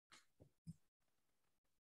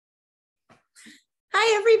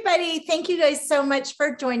everybody. Thank you guys so much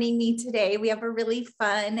for joining me today. We have a really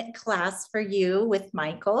fun class for you with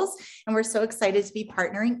Michaels, and we're so excited to be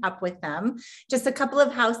partnering up with them. Just a couple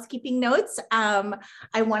of housekeeping notes.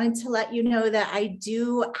 I wanted to let you know that I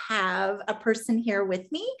do have a person here with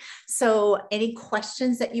me. So any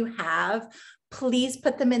questions that you have, please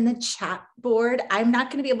put them in the chat board. I'm not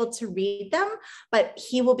going to be able to read them, but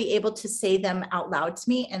he will be able to say them out loud to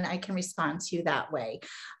me and I can respond to you that way.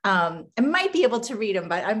 I might be able to read them,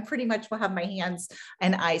 but I'm pretty much will have my hands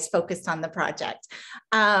and eyes focused on the project.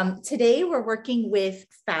 Today we're working with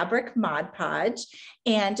Fabric Mod Podge,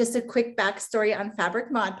 and just a quick backstory on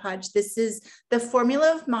Fabric Mod Podge. This is the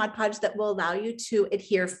formula of Mod Podge that will allow you to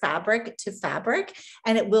adhere fabric to fabric,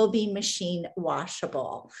 and it will be machine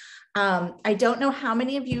washable. I don't know how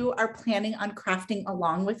many of you are planning on crafting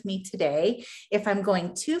along with me today. If I'm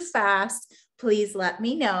going too fast, please let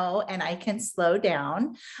me know and I can slow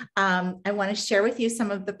down. I want to share with you some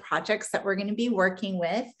of the projects that we're going to be working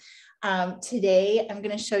with. Today, I'm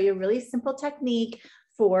going to show you a really simple technique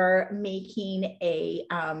for making a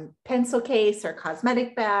pencil case or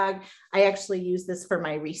cosmetic bag. I actually use this for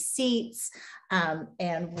my receipts. And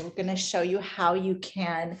we're going to show you how you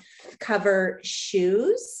can cover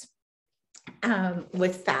shoes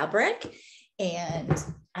with fabric. And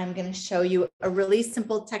I'm going to show you a really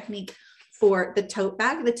simple technique for the tote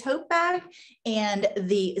bag. The tote bag and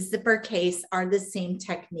the zipper case are the same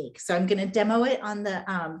technique. So I'm going to demo it on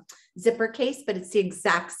the zipper case, but it's the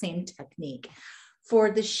exact same technique.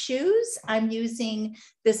 For the shoes, I'm using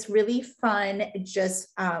this really fun, just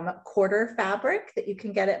quarter fabric that you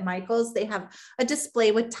can get at Michaels. They have a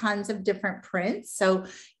display with tons of different prints. So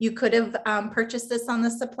you could have purchased this on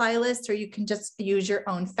the supply list, or you can just use your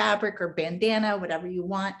own fabric or bandana, whatever you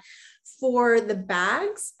want. For the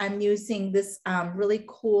bags, I'm using this really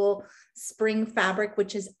cool spring fabric,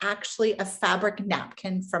 which is actually a fabric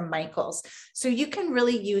napkin from Michaels. So you can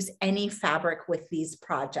really use any fabric with these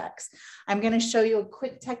projects. I'm going to show you a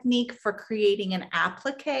quick technique for creating an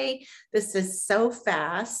applique. This is so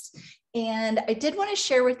fast. And I did want to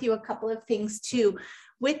share with you a couple of things too.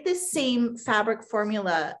 With this same fabric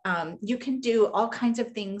formula, you can do all kinds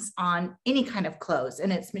of things on any kind of clothes,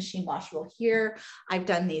 and it's machine washable. Here, I've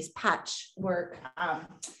done these patchwork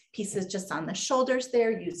pieces just on the shoulders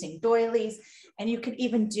there using doilies, and you could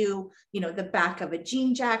even do, the back of a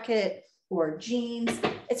jean jacket or jeans.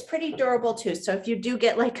 It's pretty durable too. So if you do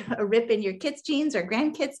get like a rip in your kids' jeans or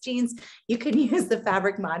grandkids' jeans, you can use the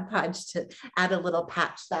Fabric Mod Podge to add a little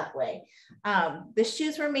patch that way. The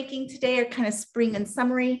shoes we're making today are kind of spring and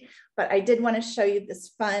summery, but I did want to show you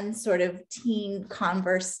this fun sort of teen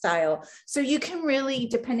Converse style. So you can really,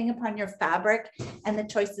 depending upon your fabric and the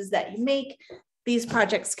choices that you make, these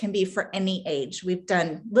projects can be for any age. We've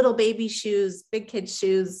done little baby shoes, big kid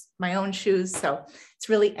shoes, my own shoes. So it's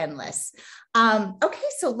really endless. Okay,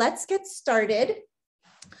 so let's get started.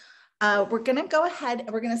 We're going to go ahead and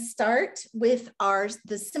we're going to start with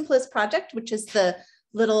the simplest project, which is the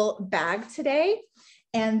little bag today.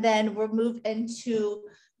 And then we'll move into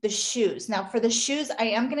the shoes. Now for the shoes, I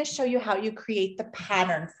am going to show you how you create the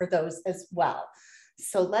pattern for those as well.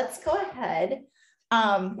 So let's go ahead.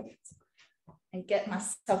 And get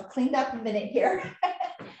myself cleaned up a minute here.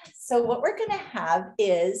 So what we're going to have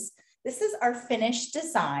is, this is our finished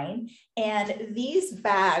design. And these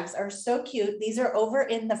bags are so cute. These are over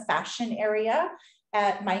in the fashion area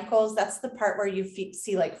at Michaels. That's the part where you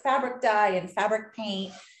see like fabric dye and fabric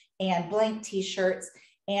paint and blank t-shirts.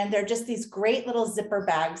 And they're just these great little zipper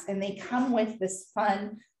bags. And they come with this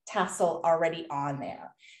fun tassel already on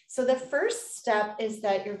there. So the first step is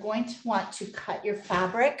that you're going to want to cut your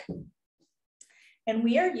fabric. And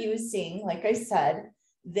we are using, like I said,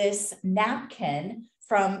 this napkin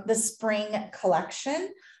from the spring collection,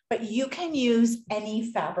 but you can use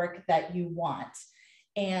any fabric that you want.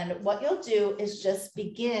 And what you'll do is just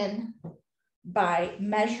begin by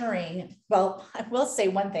measuring. Well, I will say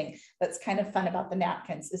one thing that's kind of fun about the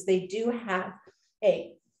napkins is they do have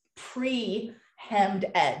a pre-hemmed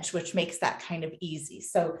edge, which makes that kind of easy.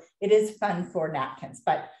 So it is fun for napkins,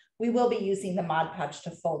 but we will be using the Mod Podge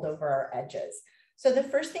to fold over our edges. So the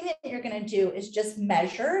first thing that you're going to do is just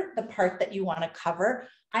measure the part that you want to cover.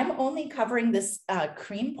 I'm only covering this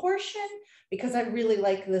cream portion because I really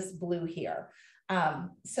like this blue here.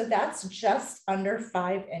 So that's just under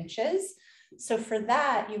 5 inches. So for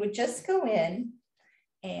that, you would just go in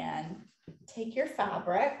and take your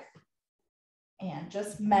fabric and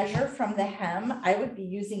just measure from the hem. I would be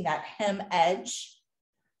using that hem edge,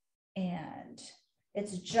 and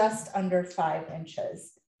it's just under 5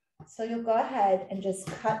 inches. So you'll go ahead and just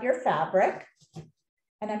cut your fabric.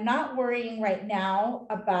 And I'm not worrying right now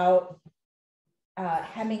about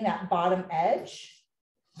hemming that bottom edge,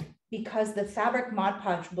 because the fabric Mod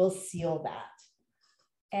Podge will seal that.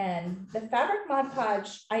 And the fabric Mod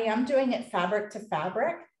Podge, I am doing it fabric to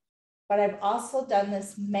fabric, but I've also done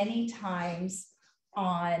this many times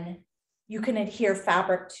on, you can adhere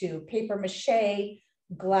fabric to paper mache,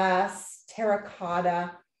 glass,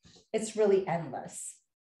 terracotta. It's really endless.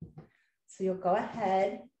 So you'll go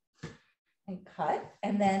ahead and cut,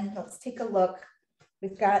 and then let's take a look.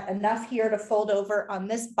 We've got enough here to fold over on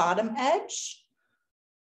this bottom edge.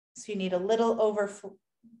 So you need a little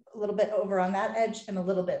bit over on that edge and a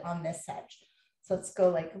little bit on this edge. So let's go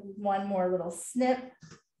like one more little snip.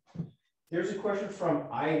 There's a question from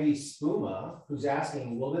Ivy Spuma, who's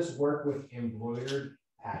asking, will this work with embroidered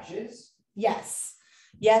patches? Yes,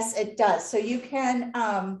 yes, it does. So you can,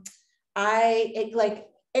 like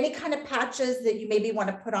any kind of patches that you maybe want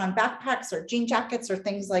to put on backpacks or jean jackets or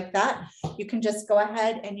things like that, you can just go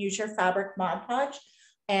ahead and use your fabric Mod Podge,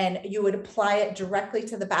 and you would apply it directly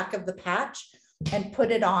to the back of the patch and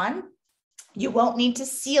put it on. You won't need to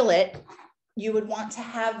seal it. You would want to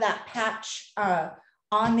have that patch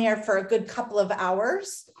on there for a good couple of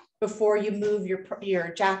hours before you move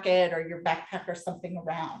your jacket or your backpack or something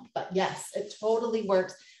around. But yes, it totally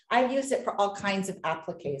works. I've used it for all kinds of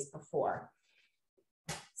appliques before.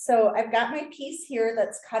 So I've got my piece here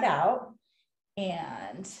that's cut out,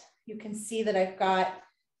 and you can see that I've got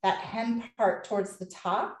that hem part towards the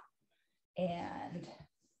top, and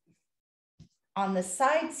on the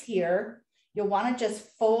sides here, you'll want to just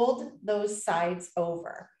fold those sides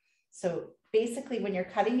over. So basically when you're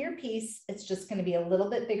cutting your piece, it's just going to be a little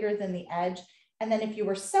bit bigger than the edge. And then if you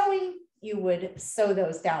were sewing, you would sew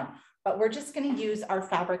those down. But we're just going to use our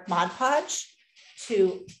fabric Mod Podge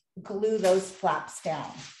to glue those flaps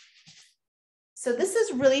down. So this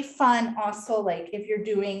is really fun also, like if you're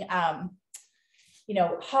doing, you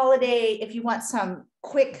know, holiday, if you want some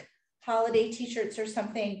quick holiday t-shirts or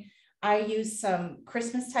something, I use some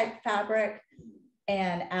Christmas type fabric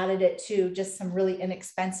and added it to just some really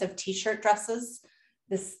inexpensive t-shirt dresses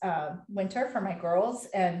this winter for my girls.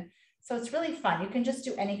 And so it's really fun. You can just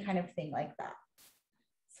do any kind of thing like that.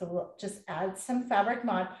 So we'll just add some fabric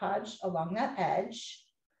Mod Podge along that edge,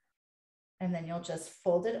 and then you'll just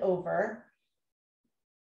fold it over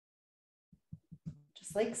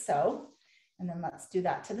just like so. And then let's do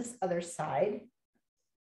that to this other side.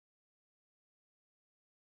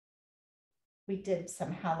 We did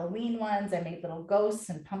some Halloween ones. I made little ghosts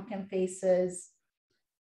and pumpkin faces.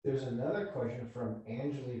 There's another question from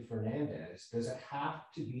Angeli Fernandez. Does it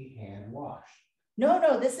have to be hand washed?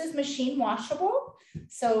 No, this is machine washable.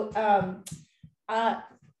 So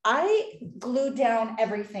I glue down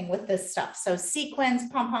everything with this stuff. So sequins,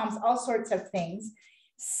 pom-poms, all sorts of things.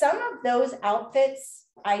 Some of those outfits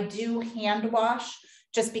I do hand wash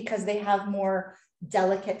just because they have more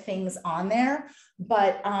delicate things on there.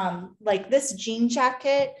 But like this jean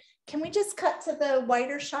jacket, can we just cut to the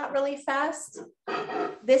wider shot really fast?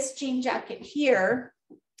 This jean jacket here,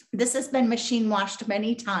 this has been machine washed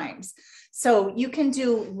many times. So you can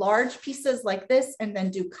do large pieces like this and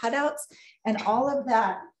then do cutouts, and all of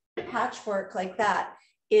that patchwork like that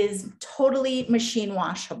is totally machine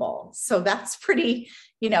washable. So that's pretty,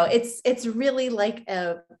 you know, it's really like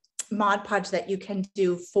a Mod Podge that you can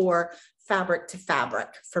do for fabric to fabric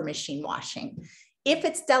for machine washing. If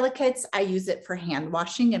it's delicates, I use it for hand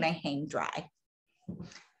washing and I hang dry.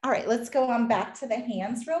 All right, let's go on back to the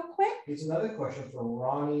hands real quick. Here's another question from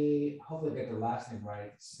Ronnie. Hopefully I get their last name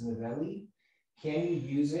right. Snivelli. Can you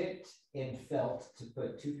use it in felt to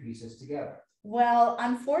put two pieces together? Well,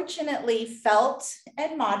 unfortunately, felt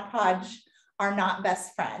and Mod Podge are not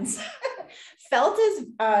best friends. Felt is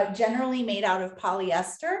generally made out of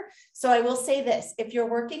polyester. So I will say this, if you're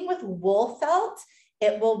working with wool felt,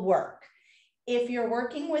 it will work. If you're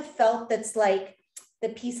working with felt that's like the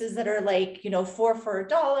pieces that are like, you know, 4 for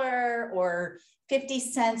 $1 or 50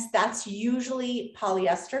 cents, that's usually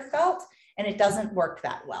polyester felt, and it doesn't work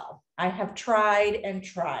that well. I have tried and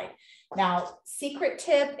tried. Now, secret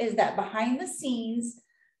tip is that behind the scenes,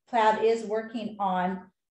 Plaid is working on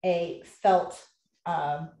a felt,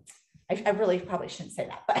 I really probably shouldn't say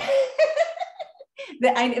that, but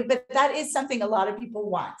that is something a lot of people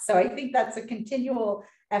want. So I think that's a continual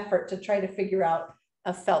effort to try to figure out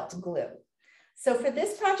a felt glue. So for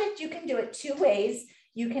this project, you can do it two ways.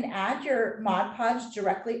 You can add your Mod Podge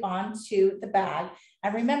directly onto the bag.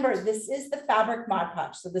 And remember, this is the fabric Mod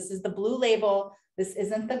Podge. So this is the blue label. This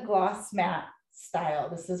isn't the gloss matte style.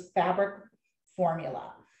 This is fabric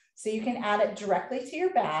formula. So you can add it directly to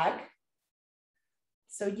your bag.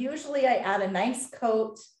 So usually I add a nice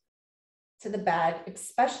coat to the bag,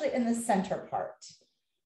 especially in the center part.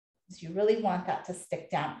 So you really want that to stick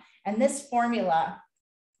down. And this formula,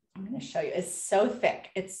 I'm going to show you, is so thick.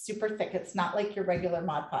 It's super thick. It's not like your regular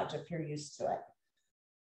Mod Podge if you're used to it.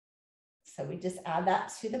 So we just add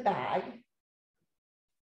that to the bag.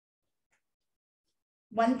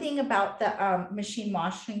 One thing about the machine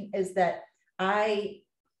washing is that I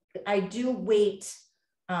do wait.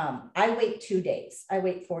 I wait 2 days. I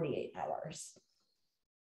wait 48 hours.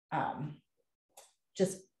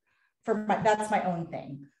 Just for that's my own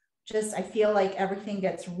thing. Just, I feel like everything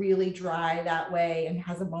gets really dry that way and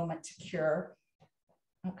has a moment to cure.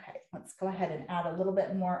 Okay, let's go ahead and add a little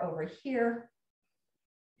bit more over here.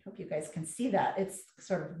 I hope you guys can see that. It's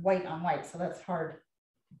sort of white on white, so that's hard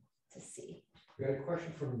to see. We got a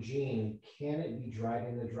question from Jean. Can it be dried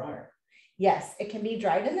in the dryer? Yes, it can be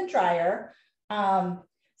dried in the dryer.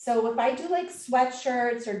 So if I do like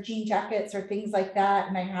sweatshirts or jean jackets or things like that,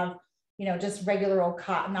 and I have, you know, just regular old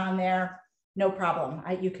cotton on there, no problem.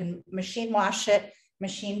 You can machine wash it,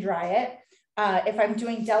 machine dry it. If I'm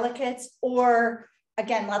doing delicates, or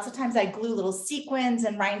again, lots of times I glue little sequins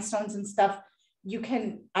and rhinestones and stuff. You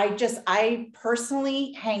can, I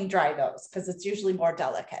personally hang dry those because it's usually more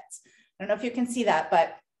delicates. I don't know if you can see that,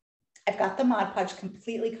 but I've got the Mod Podge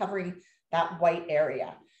completely covering that white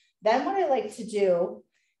area. Then what I like to do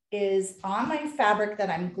is on my fabric that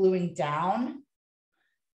I'm gluing down,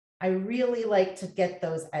 I really like to get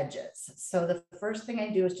those edges. So the first thing I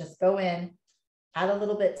do is just go in, add a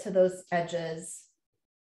little bit to those edges,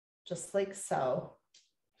 just like so.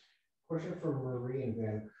 Question from Marie in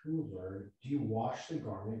Vancouver. Do you wash the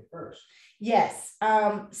garment first? Yes.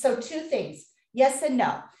 So two things, yes and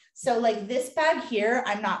no. So like this bag here,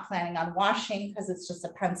 I'm not planning on washing because it's just a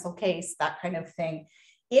pencil case, that kind of thing.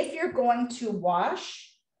 If you're going to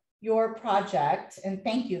wash your project, and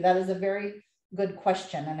thank you, that is a very good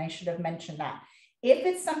question, and I should have mentioned that. If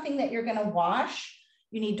it's something that you're going to wash,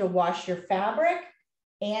 you need to wash your fabric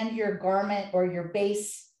and your garment or your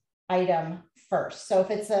base item first. So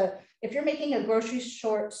if you're making a grocery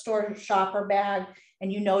store shopper bag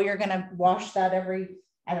and you know you're going to wash that every,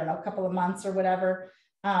 I don't know, a couple of months or whatever,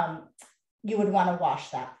 you would want to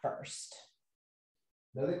wash that first.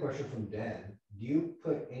 Another question from Dan. Do you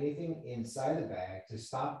put anything inside the bag to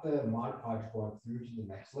stop the Mod Podge going through to the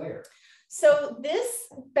next layer? So this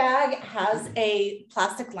bag has a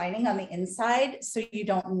plastic lining on the inside, so you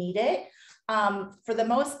don't need it. For the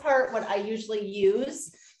most part, what I usually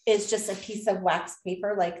use is just a piece of wax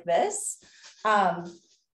paper like this.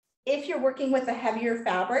 If you're working with the heavier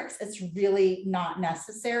fabrics, it's really not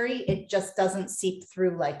necessary. It just doesn't seep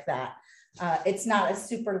through like that. It's not a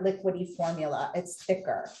super liquidy formula, it's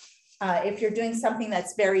thicker. If you're doing something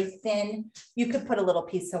that's very thin, you could put a little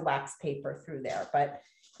piece of wax paper through there, but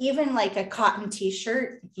even like a cotton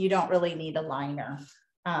t-shirt, you don't really need a liner.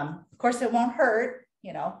 Of course, it won't hurt,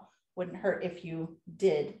 you know, wouldn't hurt if you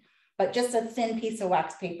did, but just a thin piece of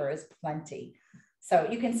wax paper is plenty. So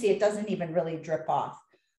you can see it doesn't even really drip off.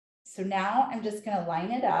 So now I'm just going to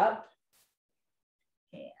line it up,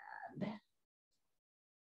 and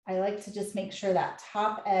I like to just make sure that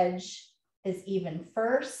top edge is even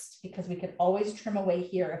first, because we could always trim away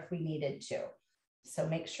here if we needed to. So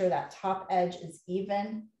make sure that top edge is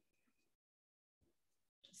even,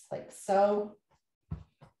 just like so.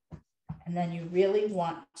 And then you really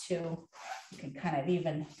want to, you can kind of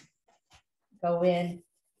even go in,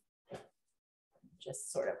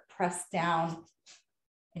 just sort of press down.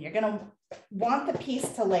 And you're going to want the piece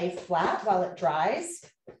to lay flat while it dries.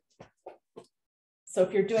 So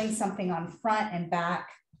if you're doing something on front and back,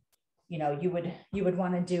 you know, you would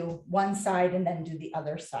want to do one side and then do the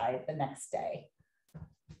other side the next day.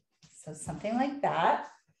 So something like that.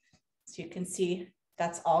 So you can see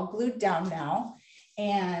that's all glued down now.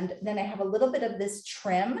 And then I have a little bit of this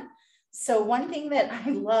trim. So one thing that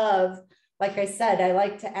I love, like I said, I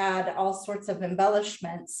like to add all sorts of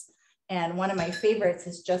embellishments. And one of my favorites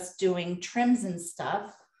is just doing trims and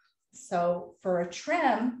stuff. So for a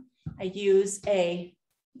trim, I use let's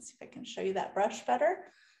see if I can show you that brush better,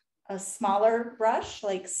 a smaller brush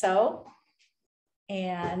like so.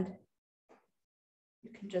 And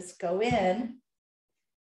you can just go in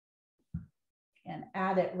and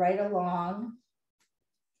add it right along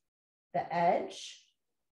the edge.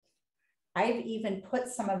 I've even put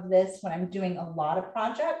some of this when I'm doing a lot of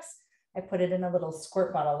projects. I put it in a little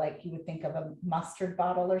squirt bottle, like you would think of a mustard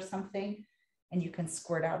bottle or something, and you can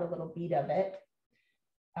squirt out a little bead of it.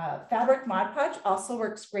 Fabric Mod Podge also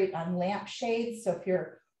works great on lampshades. So if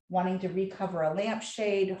you're wanting to recover a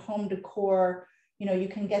lampshade, home decor, you know, you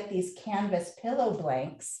can get these canvas pillow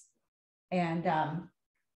blanks, and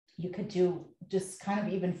you could do just kind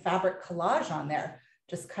of even fabric collage on there.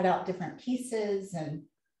 Just cut out different pieces and,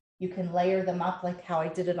 You can layer them up like how I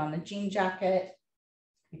did it on the jean jacket.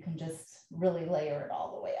 You can just really layer it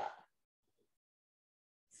all the way up.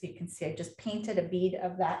 So you can see I just painted a bead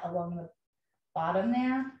of that along the bottom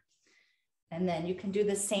there. And then you can do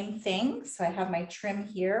the same thing. So I have my trim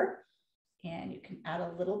here, and you can add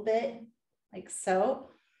a little bit like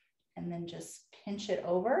so, and then just pinch it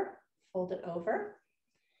over, fold it over,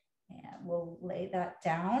 and we'll lay that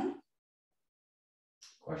down.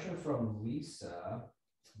 Question from Lisa.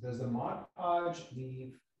 Does the Mod Podge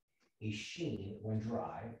leave a sheen when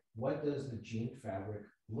dry? What does the jean fabric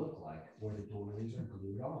look like where the doilies are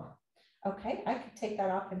glued on? Okay, I could take that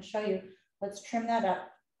off and show you. Let's trim that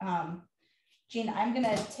up. Jean, I'm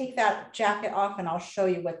gonna take that jacket off and I'll show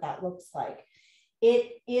you what that looks like.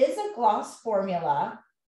 It is a gloss formula.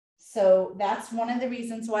 So that's one of the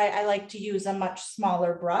reasons why I like to use a much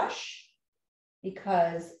smaller brush,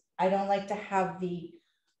 because I don't like to have the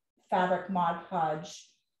fabric Mod Podge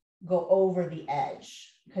go over the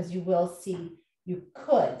edge, because you will see, you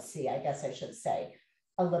could see, I guess I should say,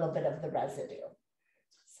 a little bit of the residue.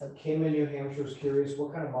 So Kim in New Hampshire is curious,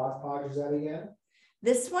 what kind of Mod Podge is that again?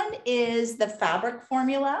 this one is the fabric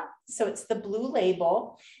formula. So it's the blue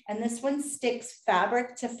label, and this one sticks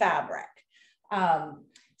fabric to fabric.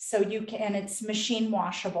 So you can, it's machine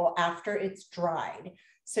washable after it's dried.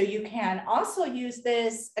 So you can also use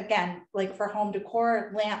this, again, like for home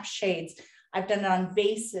decor, lamp shades. I've done it on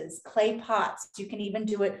vases, clay pots. You can even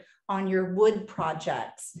do it on your wood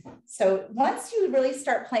projects. So once you really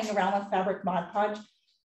start playing around with fabric Mod Podge,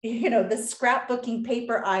 you know, the scrapbooking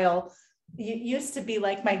paper aisle used to be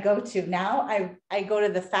like my go-to. Now I go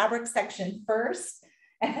to the fabric section first,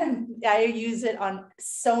 and I use it on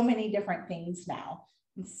so many different things now.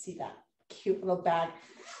 You can see that cute little bag,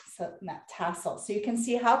 so that tassel. So you can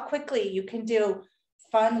see how quickly you can do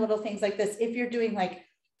fun little things like this. If you're doing like,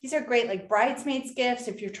 these are great like bridesmaids gifts,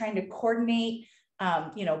 if you're trying to coordinate,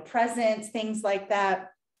 you know, presents, things like that.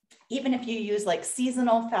 Even if you use like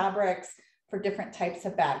seasonal fabrics for different types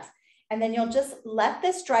of bags. And then you'll just let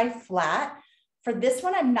this dry flat. For this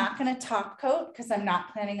one, I'm not going to top coat because I'm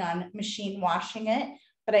not planning on machine washing it,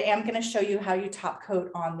 but I am going to show you how you top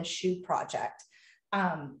coat on the shoe project.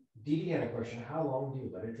 Dee Dee had a question. How long do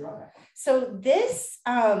you let it dry? So this,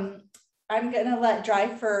 I'm going to let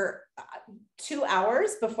dry for 2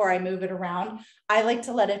 hours before I move it around. I like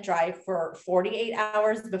to let it dry for 48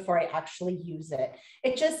 hours before I actually use it.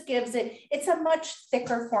 It just gives it, it's a much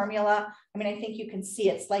thicker formula. I mean, I think you can see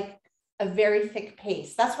it's like a very thick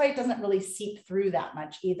paste. That's why it doesn't really seep through that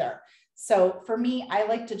much either. So for me, I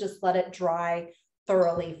like to just let it dry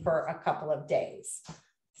thoroughly for a couple of days.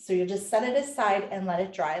 So you just set it aside and let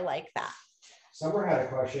it dry like that. Summer had a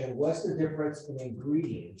question. What's the difference in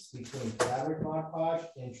ingredients between fabric Mod Podge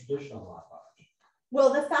and traditional Mod Podge?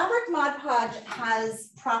 Well, the fabric Mod Podge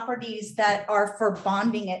has properties that are for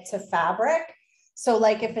bonding it to fabric. So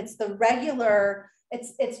like if it's the regular,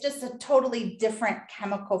 it's just a totally different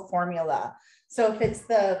chemical formula. So if it's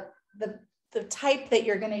the type that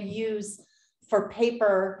you're going to use for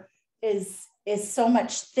paper is so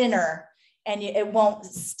much thinner, and it won't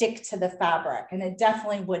stick to the fabric, and it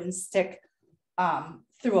definitely wouldn't stick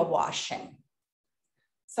through a washing.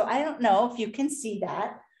 So I don't know if you can see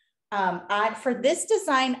that. For this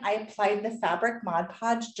design, I applied the fabric Mod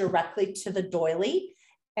Podge directly to the doily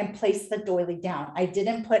and placed the doily down. I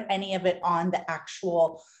didn't put any of it on the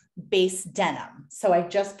actual base denim. So I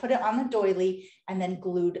just put it on the doily and then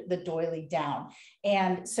glued the doily down.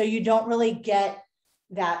 And so you don't really get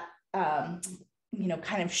that, you know,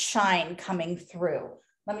 kind of shine coming through.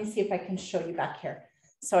 Let me see if I can show you back here.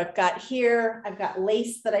 So I've got here, I've got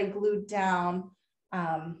lace that I glued down.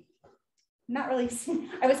 Not really seeing,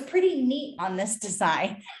 I was pretty neat on this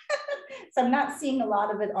design. So I'm not seeing a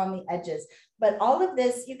lot of it on the edges, but all of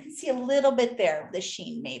this, you can see a little bit there, the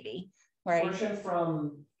sheen maybe. Right. Question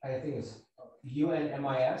from, I think it's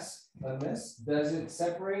UNMIS on this. Does it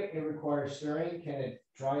separate? It requires stirring. Can it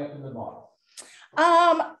dry up in the bottle?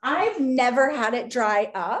 I've never had it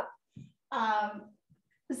dry up.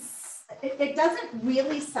 It doesn't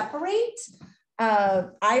really separate.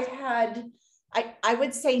 I've had, I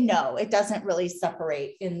would say no, it doesn't really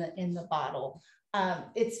separate in the bottle.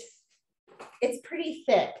 It's pretty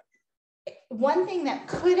thick. One thing that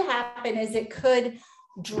could happen is it could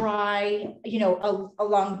dry, you know,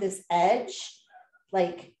 along this edge,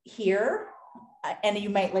 like here, and you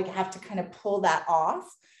might like have to kind of pull that off.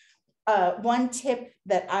 One tip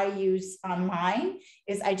that I use on mine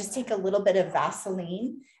is I just take a little bit of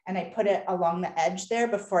Vaseline and I put it along the edge there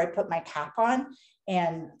before I put my cap on.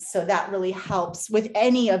 And so that really helps with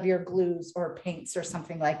any of your glues or paints or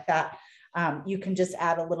something like that. you can just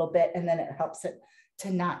add a little bit and then it helps it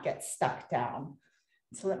to not get stuck down.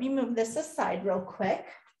 So let me move this aside real quick.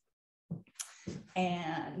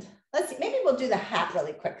 And let's see, maybe we'll do the hat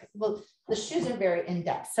really quick. Well, the shoes are very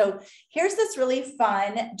in-depth. So here's this really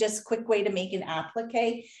fun, just quick way to make an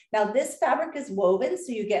applique. Now this fabric is woven,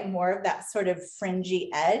 so you get more of that sort of fringy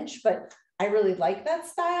edge, but I really like that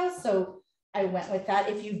style, so I went with that.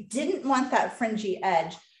 If you didn't want that fringy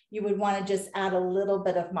edge, you would want to just add a little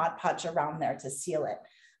bit of Mod Podge around there to seal it.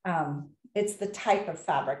 It's the type of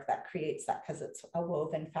fabric that creates that because it's a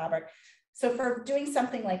woven fabric. So for doing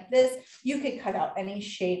something like this, you could cut out any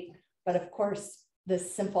shape, but of course,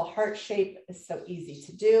 this simple heart shape is so easy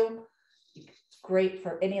to do. It's great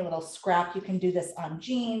for any little scrap. You can do this on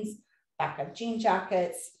jeans, back of jean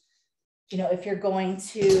jackets. You know, if you're going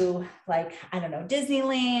to like, I don't know,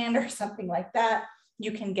 Disneyland or something like that,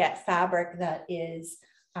 you can get fabric that is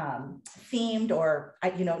themed, or,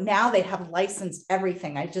 you know, now they have licensed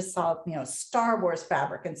everything. I just saw, you know, Star Wars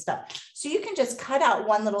fabric and stuff. So you can just cut out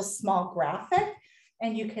one little small graphic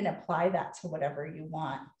and you can apply that to whatever you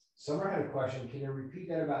want. Summer had a question. Can you repeat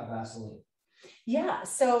that about Vaseline? Yeah.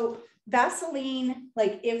 So Vaseline,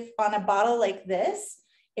 like if on a bottle like this,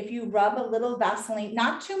 if you rub a little Vaseline,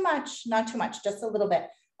 not too much, just a little bit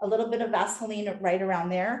of Vaseline right around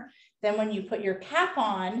there. Then when you put your cap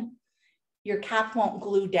on, your cap won't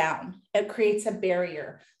glue down. It creates a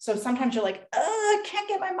barrier. So sometimes you're like, oh, I can't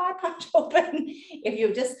get my Mod Podge open. If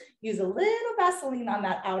you just use a little Vaseline on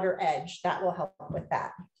that outer edge, that will help with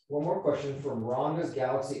that. One more question from Rhonda's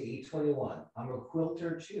Galaxy 821. I'm a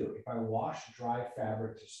quilter too. If I wash dry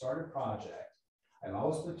fabric to start a project, I've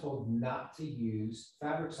always been told not to use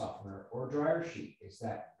fabric softener or dryer sheet. Is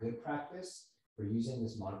that good practice for using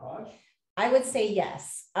this Mod Podge? I would say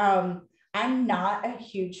yes. I'm not a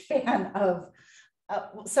huge fan of,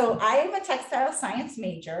 so I am a textile science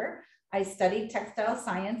major. I studied textile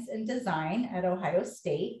science and design at Ohio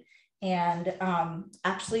State, and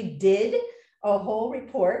actually did a whole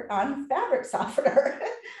report on fabric softener.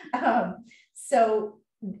 So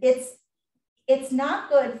it's not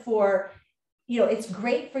good for, you know, it's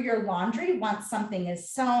great for your laundry once something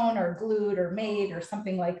is sewn or glued or made or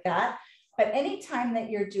something like that. But anytime that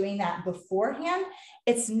you're doing that beforehand,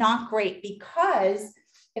 it's not great, because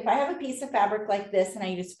if I have a piece of fabric like this and I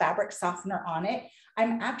use fabric softener on it,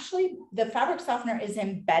 the fabric softener is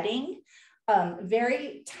embedding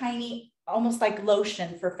very tiny, almost like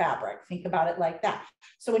lotion for fabric. Think about it like that.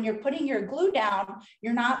 So when you're putting your glue down,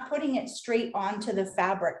 you're not putting it straight onto the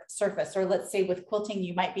fabric surface. Or let's say with quilting,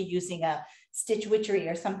 you might be using a Stitch Witchery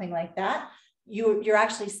or something like that. You're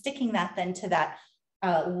actually sticking that then to that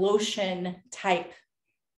lotion type,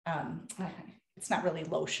 it's not really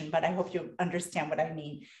lotion, but I hope you understand what I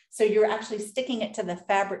mean. So you're actually sticking it to the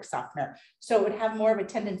fabric softener. So it would have more of a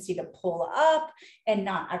tendency to pull up and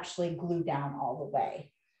not actually glue down all the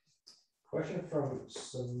way. Question from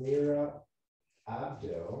Samira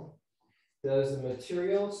Abdo. Does the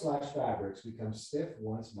material / fabrics become stiff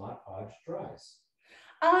once Mod Podge dries?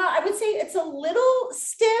 I would say it's a little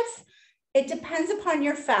stiff. It depends upon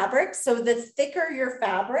your fabric. So the thicker your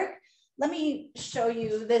fabric, let me show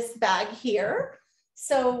you this bag here.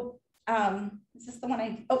 So is this the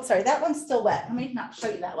one oh, sorry, that one's still wet. Let me not show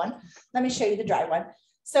you that one. Let me show you the dry one.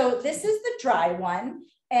 So this is the dry one.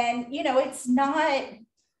 And, you know, it's not,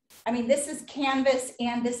 I mean, this is canvas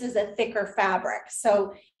and this is a thicker fabric.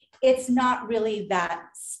 So it's not really that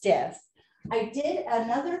stiff. I did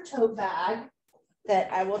another tote bag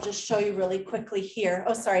that I will just show you really quickly here.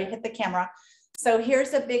 Oh, sorry, hit the camera. So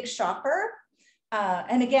here's a big shopper.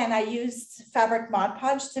 And again, I used fabric Mod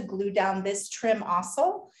Podge to glue down this trim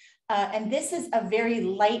also. And this is a very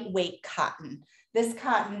lightweight cotton. This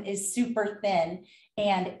cotton is super thin,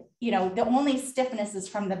 and you know, the only stiffness is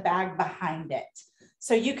from the bag behind it.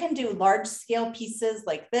 So you can do large scale pieces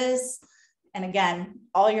like this. And again,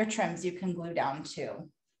 all your trims you can glue down too.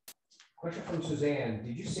 Question from Suzanne.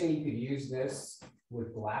 Did you say you could use this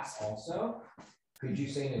with glass also? Could you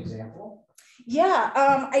say an example? Yeah,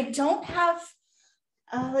 I don't have,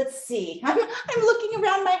 let's see. I'm looking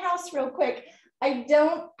around my house real quick. I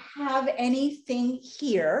don't have anything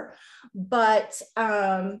here, but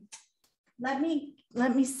let me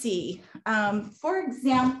see. For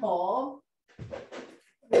example,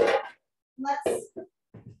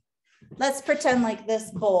 let's pretend like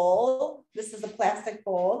this bowl. This is a plastic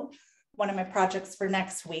bowl. One of my projects for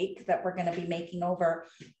next week that we're going to be making over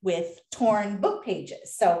with torn book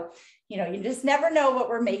pages. So, you know, you just never know what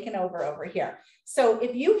we're making over here. So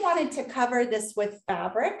if you wanted to cover this with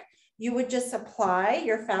fabric, you would just apply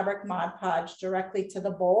your fabric Mod Podge directly to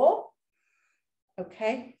the bowl.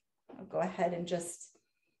 Okay, I'll go ahead and just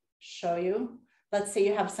show you. Let's say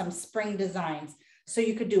you have some spring designs. So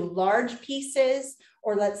you could do large pieces,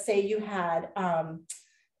 or let's say you had,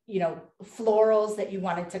 you know, florals that you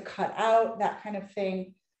wanted to cut out, that kind of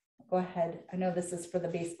thing. Go ahead. I know this is for the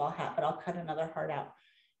baseball hat, but I'll cut another heart out.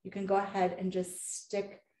 You can go ahead and just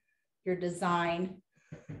stick your design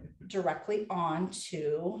directly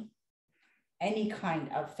onto any kind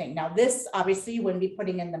of thing. Now this, obviously you wouldn't be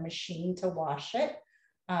putting in the machine to wash it,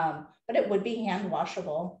 but it would be hand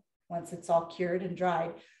washable once it's all cured and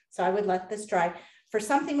dried. So I would let this dry. For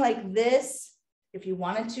something like this, if you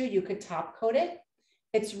wanted to, you could top coat it.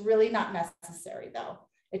 It's really not necessary though.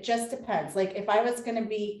 It just depends. Like if I was gonna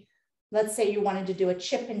be, let's say you wanted to do a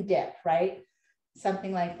chip and dip, right?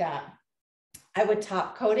 Something like that. I would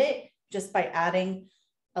top coat it just by adding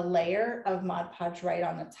a layer of Mod Podge right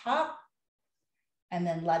on the top and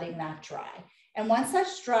then letting that dry. And once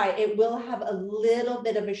that's dry, it will have a little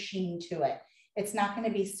bit of a sheen to it. It's not going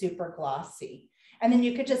to be super glossy. And then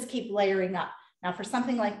you could just keep layering up. Now for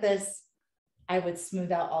something like this, I would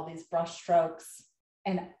smooth out all these brush strokes.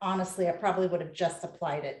 And honestly, I probably would have just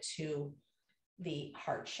applied it to the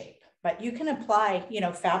heart shape. But you can apply, you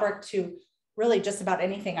know, fabric to really just about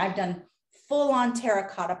anything. I've done full-on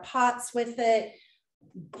terracotta pots with it,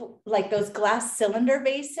 like those glass cylinder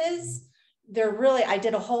vases. They're really, I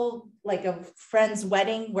did a whole, like a friend's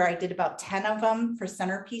wedding where I did about 10 of them for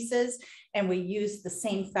centerpieces, and we used the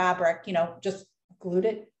same fabric, you know, just glued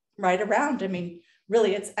it right around. I mean,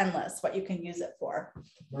 really, it's endless what you can use it for.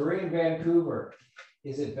 Marie in Vancouver,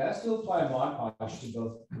 is it best to apply Mod Podge to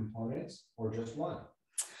both components or just one?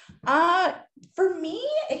 For me,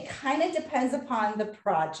 it kind of depends upon the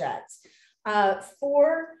project.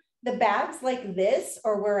 For the bags like this,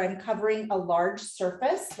 or where I'm covering a large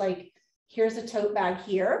surface, like here's a tote bag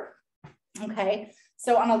here. Okay,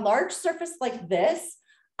 so on a large surface like this,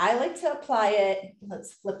 I like to apply it,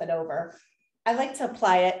 let's flip it over. I like to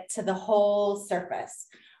apply it to the whole surface.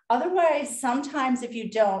 Otherwise, sometimes if you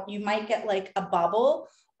don't, you might get like a bubble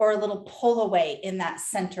or a little pull away in that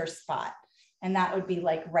center spot. And that would be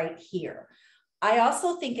like right here. I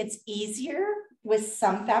also think it's easier with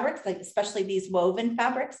some fabrics, like especially these woven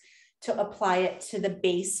fabrics, to apply it to the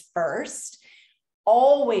base first.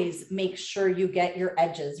 Always make sure you get your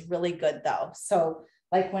edges really good though. So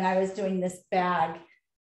like when I was doing this bag,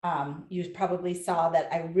 you probably saw that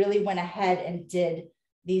I really went ahead and did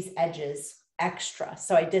these edges extra.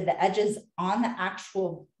 So I did the edges on the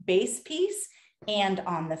actual base piece and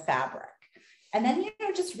on the fabric. And then, you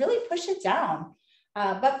know, just really push it down.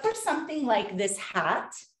 But for something like this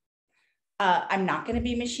hat, I'm not going to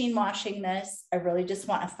be machine washing this. I really just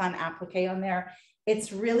want a fun applique on there.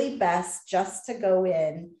 It's really best just to go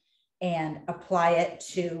in and apply it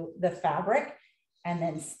to the fabric and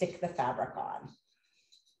then stick the fabric on.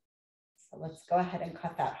 So let's go ahead and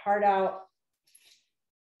cut that heart out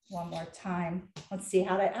one more time. Let's see,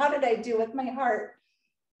 how did I do with my heart?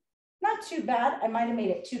 Not too bad. I might have made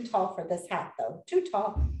it too tall for this hat though, too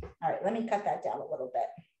tall. All right, let me cut that down a little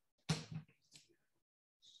bit.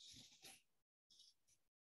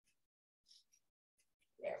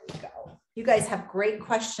 There we go. You guys have great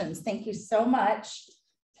questions. Thank you so much.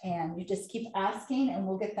 And you just keep asking and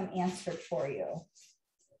we'll get them answered for you.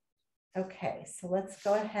 Okay, so let's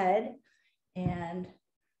go ahead. And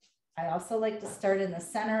I also like to start in the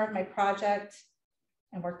center of my project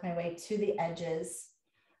and work my way to the edges.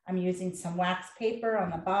 I'm using some wax paper on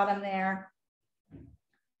the bottom there.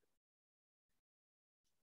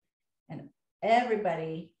 And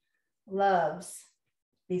everybody loves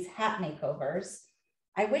these hat makeovers.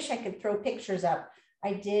 I wish I could throw pictures up.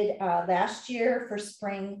 I did last year for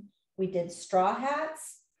spring, we did straw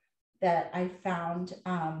hats that I found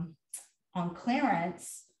on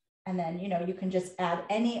clearance. And then, you know, you can just add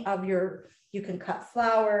any of your, you can cut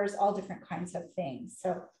flowers, all different kinds of things.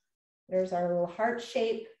 So there's our little heart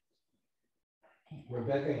shape.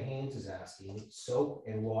 Rebecca Haynes is asking, soap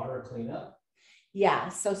and water cleanup? Yeah,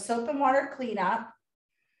 so soap and water cleanup.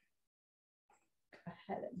 Go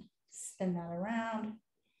ahead and spin that around.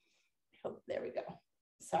 Oh, there we go.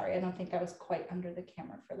 Sorry, I don't think I was quite under the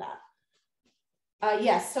camera for that.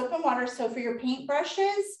 Yes, soap and water. So for your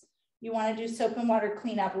paintbrushes, you want to do soap and water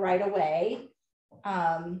cleanup right away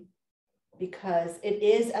because it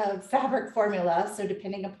is a fabric formula. So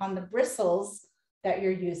depending upon the bristles that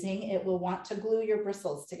you're using, it will want to glue your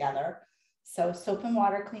bristles together. So soap and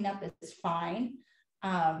water cleanup is fine.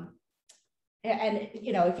 And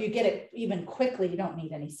you know, if you get it even quickly, you don't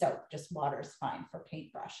need any soap, just water is fine for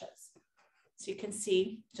paintbrushes. So you can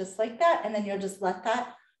see just like that. And then you'll just let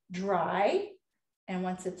that dry. And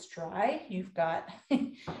once it's dry, you've got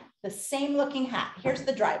the same looking hat. Here's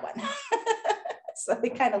the dry one. So they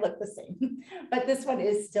kind of look the same, but this one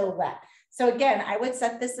is still wet. So again, I would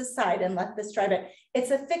set this aside and let this dry, but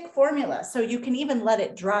it's a thick formula. So you can even let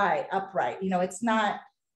it dry upright. You know, it's not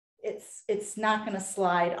going to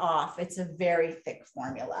slide off. It's a very thick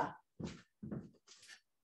formula.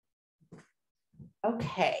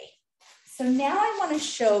 Okay. So now I want to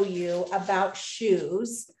show you about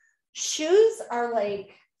shoes. Shoes are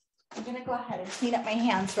like, I'm going to go ahead and clean up my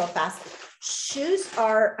hands real fast. Shoes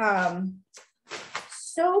are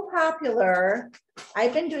so popular.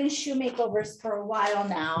 I've been doing shoe makeovers for a while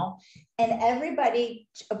now, and everybody,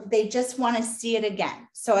 they just want to see it again.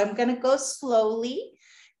 So I'm going to go slowly,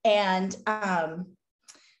 and I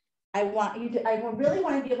really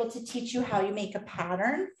want to be able to teach you how you make a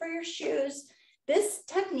pattern for your shoes. This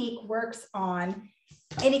technique works on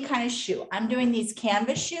any kind of shoe. I'm doing these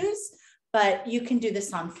canvas shoes, but you can do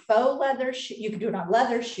this on faux leather. You can do it on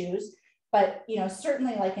leather shoes, but you know,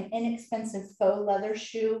 certainly like an inexpensive faux leather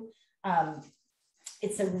shoe.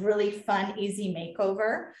 It's a really fun, easy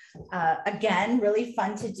makeover. Again, really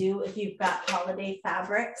fun to do if you've got holiday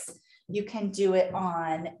fabrics. You can do it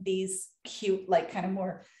on these cute, like kind of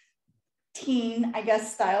more teen, I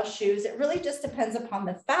guess, style shoes. It really just depends upon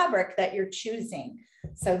the fabric that you're choosing.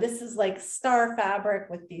 So this is like star fabric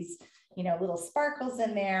with these, you know, little sparkles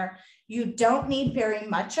in there. You don't need very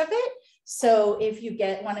much of it. So if you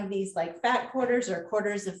get one of these like fat quarters or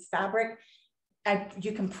quarters of fabric,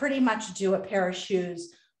 you can pretty much do a pair of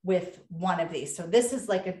shoes with one of these. So this is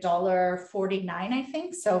like $1.49, I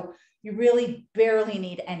think. So you really barely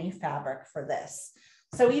need any fabric for this.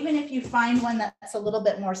 So even if you find one that's a little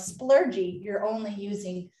bit more splurgy, you're only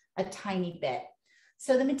using a tiny bit.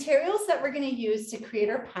 So the materials that we're going to use to create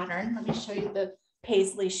our pattern, let me show you the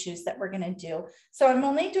Paisley shoes that we're going to do. So I'm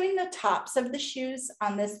only doing the tops of the shoes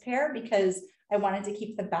on this pair because I wanted to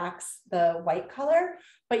keep the backs the white color,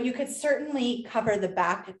 but you could certainly cover the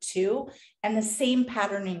back too. And the same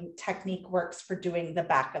patterning technique works for doing the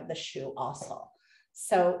back of the shoe also.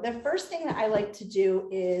 So the first thing that I like to do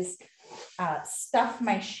is stuff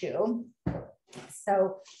my shoe.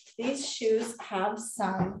 So these shoes have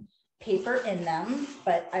some paper in them,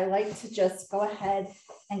 but I like to just go ahead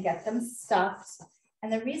and get them stuffed.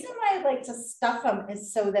 And the reason why I like to stuff them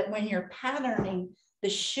is so that when you're patterning the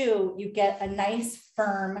shoe, you get a nice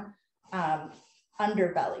firm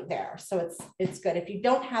underbelly there. So it's good. If you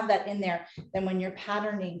don't have that in there, then when you're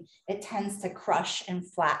patterning, it tends to crush and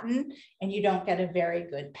flatten and you don't get a very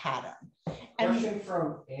good pattern. Question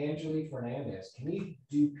from Angeli Fernandez. Can you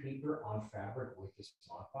do paper on fabric with this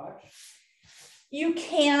Mod Podge? You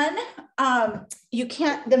can. You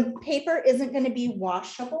can't, the paper isn't going to be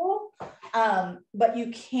washable, but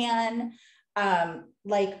you can,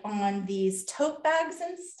 like on these tote bags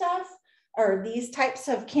and stuff, or these types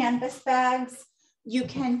of canvas bags, you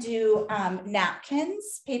can do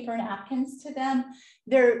napkins, paper napkins to them.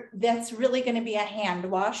 That's really going to be a hand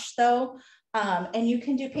wash though. And you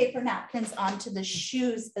can do paper napkins onto the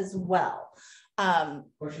shoes as well.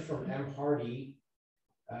 Question from M. Hardy.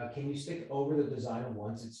 Can you stick over the design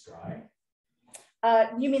once it's dry?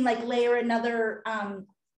 You mean like layer another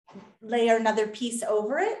piece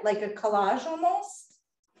over it, like a collage almost?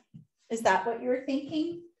 Is that what you're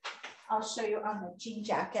thinking? I'll show you on the jean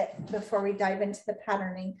jacket before we dive into the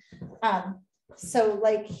patterning. So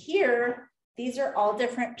like here, these are all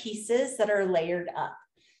different pieces that are layered up.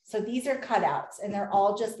 So these are cutouts and they're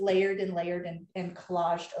all just layered and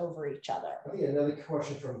collaged over each other. Okay, another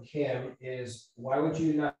question from Kim is, why would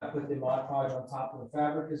you not put the Mod Podge on top of the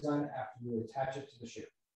fabric design after you attach it to the shoe?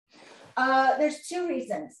 There's two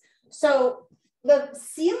reasons. So the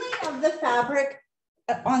sealing of the fabric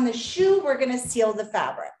on the shoe, we're going to seal the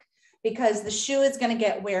fabric because the shoe is going to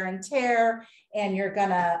get wear and tear and you're going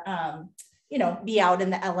to, you know, be out in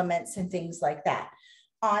the elements and things like that.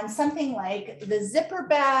 On something like the zipper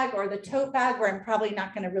bag or the tote bag where I'm probably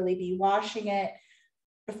not going to really be washing it.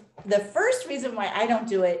 The first reason why I don't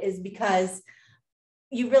do it is because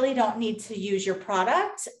you really don't need to use your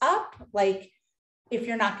product up, like if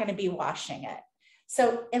you're not going to be washing it.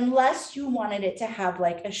 So unless you wanted it to have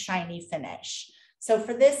like a shiny finish. So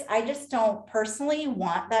for this, I just don't personally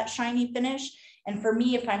want that shiny finish. And for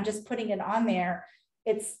me, if I'm just putting it on there,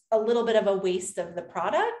 it's a little bit of a waste of the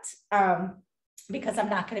product. Because I'm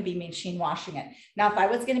not going to be machine washing it. Now, if I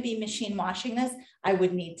was going to be machine washing this, I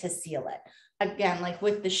would need to seal it. Again, like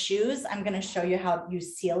with the shoes, I'm going to show you how you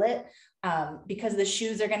seal it because the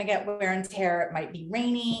shoes are going to get wear and tear. It might be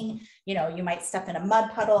raining, you know, you might step in a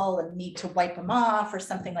mud puddle and need to wipe them off or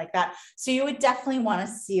something like that. So you would definitely want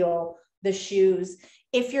to seal the shoes.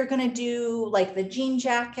 If you're going to do like the jean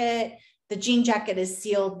jacket is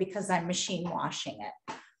sealed because I'm machine washing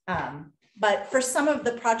it. But for some of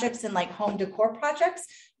the projects in like home decor projects,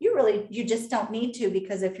 you just don't need to,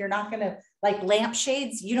 because if you're not going to, like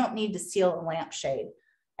lampshades, you don't need to seal a lampshade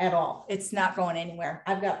at all. It's not going anywhere.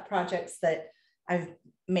 I've got projects that I've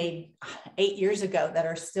made 8 years ago that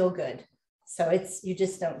are still good. So you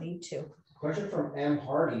just don't need to. Question from M.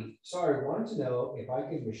 Hardy. Sorry, wanted to know if I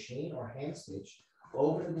could machine or hand stitch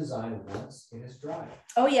over the design once it is dry.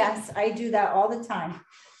 Oh yes, I do that all the time.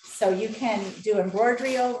 So you can do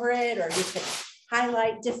embroidery over it, or you can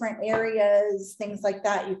highlight different areas, things like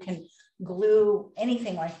that. You can glue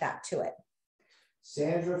anything like that to it.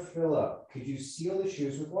 Sandra Phillip, could you seal the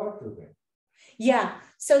shoes with waterproofing? Yeah,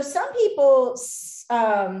 so some people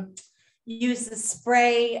use the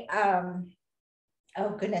spray.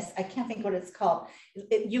 Oh goodness, I can't think what it's called.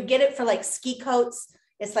 You get it for like ski coats.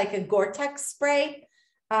 It's like a Gore-Tex spray.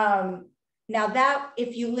 Now that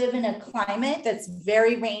if you live in a climate that's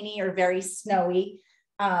very rainy or very snowy,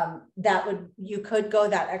 you could go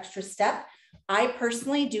that extra step. I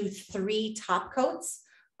personally do 3 top coats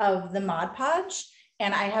of the Mod Podge,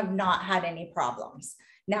 and I have not had any problems.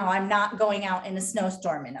 Now I'm not going out in a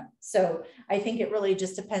snowstorm in them. So I think it really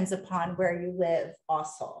just depends upon where you live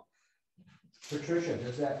also. Patricia,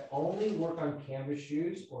 does that only work on canvas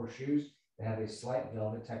shoes or shoes that have a slight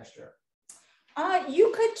velvet texture?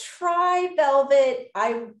 You could try velvet.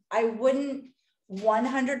 I wouldn't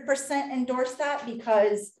 100% endorse that,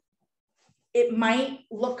 because it might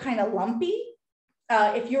look kind of lumpy.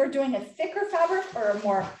 If you were doing a thicker fabric or a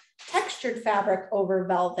more textured fabric over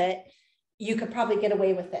velvet, you could probably get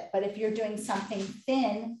away with it. But if you're doing something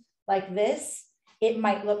thin like this, it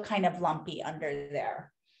might look kind of lumpy under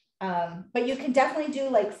there. But you can definitely do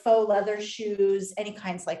like faux leather shoes, any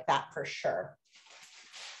kinds like that for sure.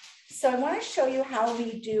 So I want to show you how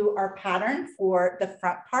we do our pattern for the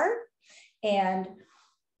front part, and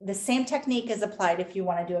the same technique is applied if you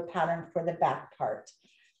want to do a pattern for the back part,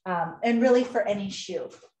 and really for any shoe.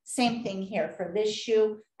 Same thing here for this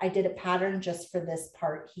shoe. I did a pattern just for this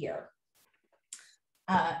part here.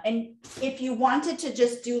 And if you wanted to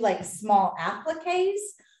just do like small appliques,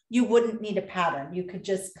 you wouldn't need a pattern. You could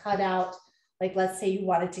just cut out, like let's say you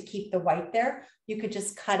wanted to keep the white there, you could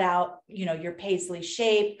just cut out, you know, your Paisley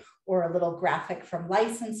shape or a little graphic from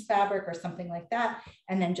licensed fabric or something like that,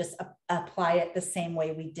 and then just apply it the same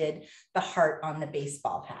way we did the heart on the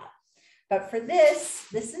baseball hat. But for this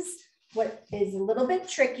is what is a little bit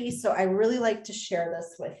tricky, so I really like to share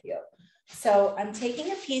this with you. So I'm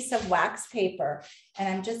taking a piece of wax paper and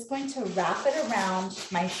I'm just going to wrap it around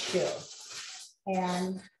my shoe.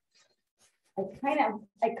 And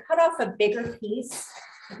I cut off a bigger piece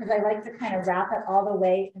because I like to kind of wrap it all the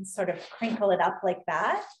way and sort of crinkle it up like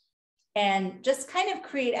that, and just kind of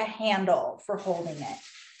create a handle for holding it.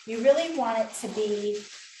 You really want it to be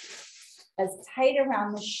as tight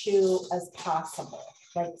around the shoe as possible,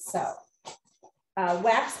 like so.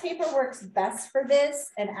 Wax paper works best for this,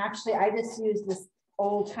 and actually I just use this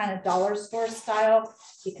old kind of dollar store style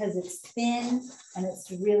because it's thin and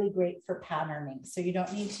it's really great for patterning. So you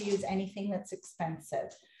don't need to use anything that's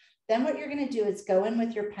expensive. Then what you're going to do is go in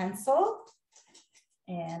with your pencil,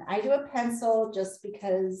 and I do a pencil just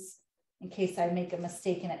because in case I make a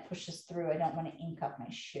mistake and it pushes through, I don't want to ink up my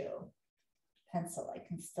shoe. Pencil I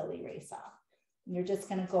can still erase off. And you're just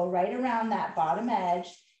going to go right around that bottom edge,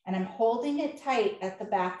 and I'm holding it tight at the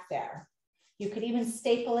back there. You could even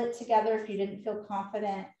staple it together if you didn't feel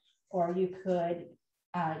confident, or you could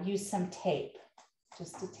use some tape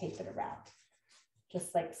just to tape it around,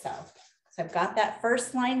 just like so. So I've got that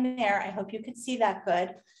first line there. I hope you could see that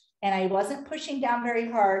good. And I wasn't pushing down very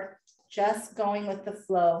hard, just going with the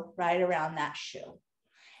flow right around that shoe.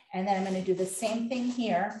 And then I'm going to do the same thing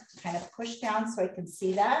here, kind of push down so I can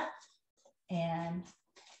see that, and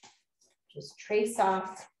just trace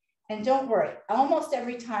off. And don't worry, almost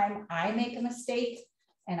every time I make a mistake,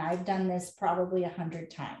 and I've done this probably 100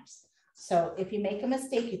 times. So if you make a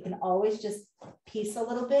mistake, you can always just piece a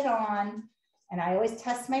little bit on. And I always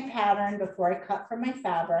test my pattern before I cut from my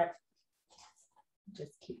fabric.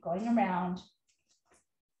 Just keep going around.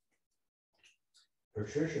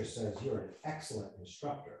 Patricia says you're an excellent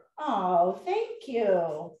instructor. Oh, thank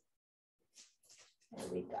you. There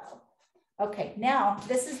we go. Okay, now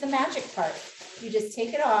this is the magic part. You just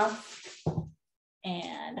take it off,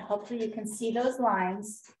 and hopefully you can see those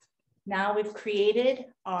lines. Now we've created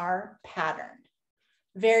our pattern.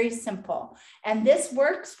 Very simple. And this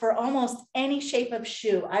works for almost any shape of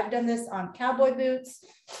shoe. I've done this on cowboy boots,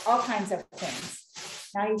 all kinds of things.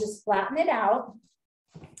 Now you just flatten it out,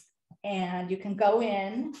 and you can go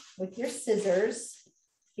in with your scissors.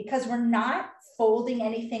 Because we're not folding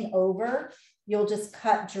anything over, you'll just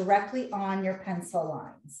cut directly on your pencil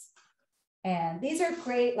lines. And these are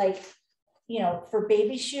great, like, you know, for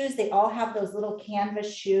baby shoes. They all have those little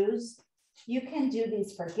canvas shoes. You can do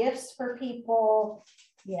these for gifts for people.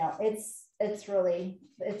 You know, it's really,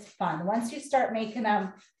 it's fun. Once you start making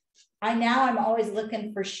them, I'm always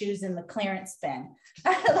looking for shoes in the clearance bin.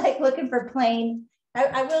 I like looking for plain.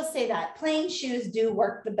 I will say that plain shoes do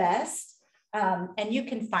work the best. And you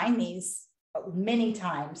can find these many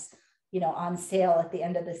times, you know, on sale at the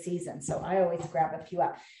end of the season. So I always grab a few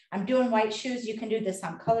up. I'm doing white shoes. You can do this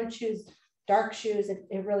on colored shoes, dark shoes.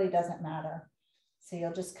 It really doesn't matter. So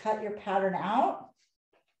you'll just cut your pattern out,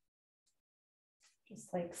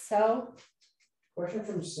 just like so. Question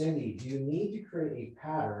from Cindy. Do you need to create a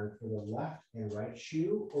pattern for the left and right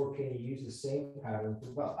shoe, or can you use the same pattern for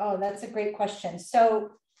both? Oh, that's a great question.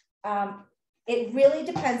 So it really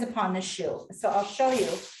depends upon the shoe. So I'll show you.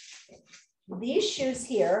 These shoes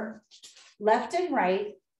here, left and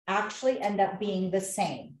right, actually end up being the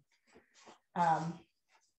same.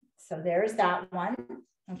 So there's that one,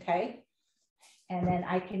 okay? And then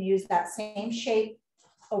I can use that same shape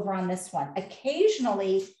over on this one.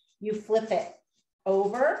 Occasionally, you flip it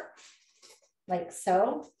over like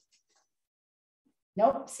so.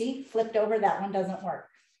 Nope, see, flipped over, that one doesn't work.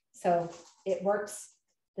 So it works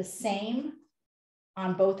the same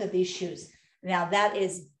on both of these shoes. Now that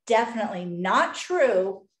is definitely not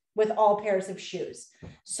true with all pairs of shoes.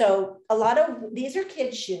 So a lot of these are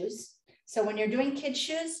kids' shoes. So when you're doing kids'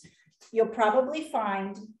 shoes, you'll probably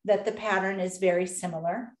find that the pattern is very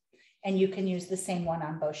similar and you can use the same one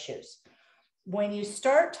on both shoes. When you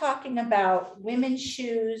start talking about women's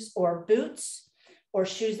shoes or boots or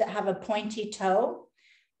shoes that have a pointy toe,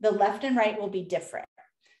 the left and right will be different.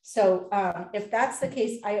 So if that's the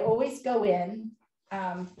case, I always go in.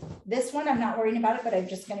 This one, I'm not worrying about it, but I'm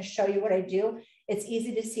just going to show you what I do. It's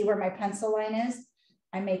easy to see where my pencil line is.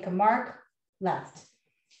 I make a mark,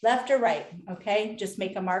 left or right, okay? Just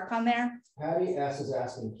make a mark on there. Patty S is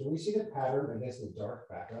asking, can we see the pattern against the dark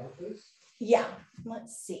background, please? Yeah,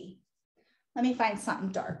 let's see. Let me find something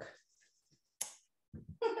dark.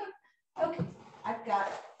 Okay, I've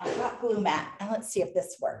got glue mat, and let's see if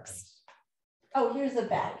this works. Oh, here's a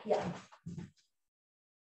bag, yeah.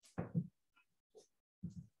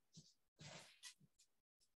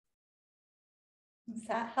 Does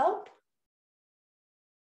that help?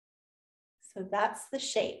 So that's the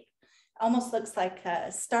shape. Almost looks like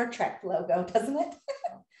a Star Trek logo, doesn't it?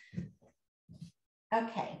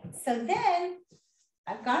 Okay, so then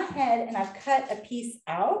I've gone ahead and I've cut a piece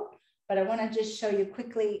out, but I want to just show you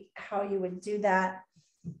quickly how you would do that.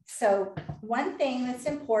 So one thing that's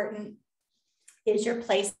important is your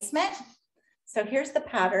placement. So here's the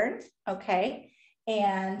pattern, okay?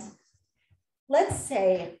 And let's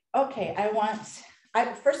say, okay,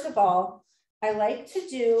 first of all, I like to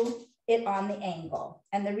do it on the angle.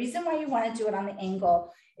 And the reason why you want to do it on the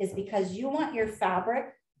angle is because you want your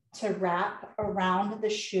fabric to wrap around the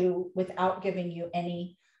shoe without giving you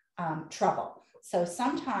any trouble. So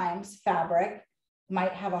sometimes fabric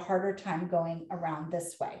might have a harder time going around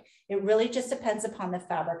this way. It really just depends upon the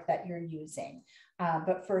fabric that you're using.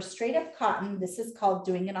 But for straight up cotton, this is called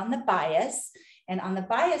doing it on the bias. And on the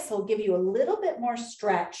bias, will give you a little bit more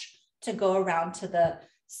stretch to go around to the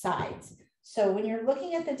sides. So when you're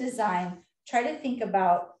looking at the design, try to think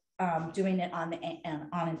about doing it on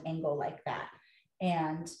an angle like that.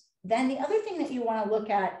 And then the other thing that you want to look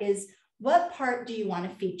at is what part do you want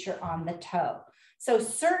to feature on the toe? So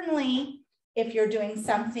certainly if you're doing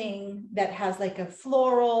something that has like a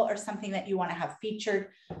floral or something that you want to have featured,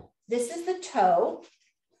 this is the toe.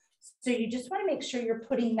 So you just want to make sure you're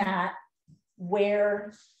putting that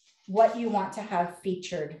where what you want to have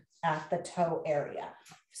featured at the toe area.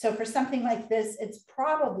 So for something like this, it's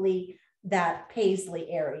probably that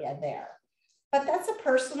Paisley area there, but that's a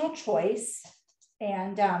personal choice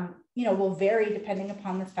and, you know, will vary depending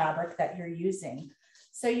upon the fabric that you're using.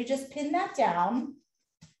 So you just pin that down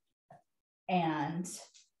and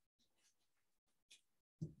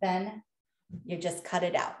then you just cut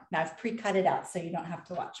it out. Now I've pre-cut it out so you don't have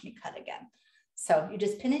to watch me cut again. So you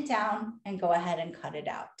just pin it down and go ahead and cut it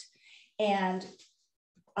out. And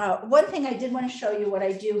one thing I did want to show you what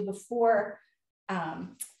I do before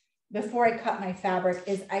I cut my fabric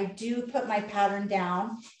is I do put my pattern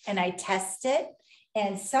down and I test it.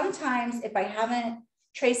 And sometimes if I haven't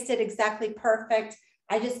traced it exactly perfect,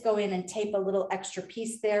 I just go in and tape a little extra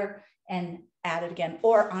piece there and add it again.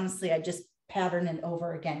 Or honestly, I just pattern it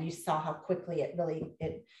over again. You saw how quickly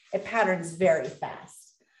it patterns very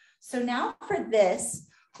fast. So now for this,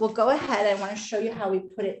 we'll go ahead. I want to show you how we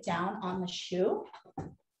put it down on the shoe.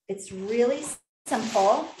 It's really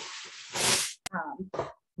simple.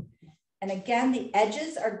 And again, the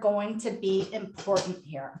edges are going to be important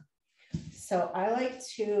here. So I like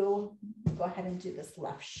to go ahead and do this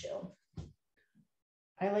left shoe.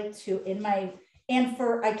 I like to,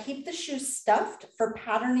 I keep the shoe stuffed for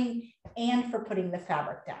patterning and for putting the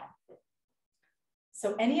fabric down.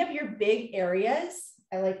 So any of your big areas,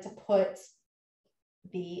 I like to put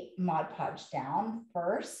the Mod Podge down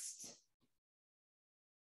first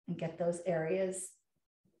and get those areas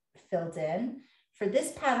filled in. For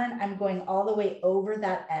this pattern, I'm going all the way over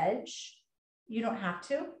that edge. You don't have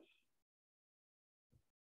to.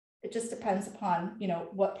 It just depends upon, you know,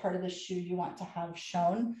 what part of the shoe you want to have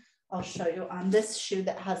shown. I'll show you on this shoe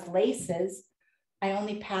that has laces. I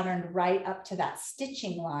only patterned right up to that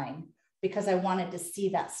stitching line because I wanted to see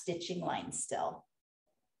that stitching line still.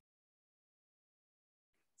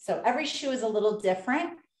 So every shoe is a little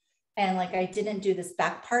different. And like I didn't do this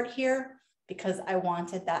back part here because I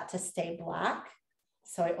wanted that to stay black.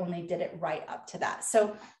 So I only did it right up to that.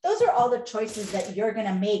 So those are all the choices that you're going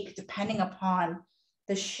to make depending upon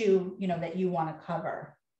the shoe, you know, that you want to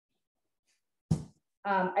cover.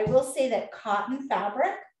 I will say that cotton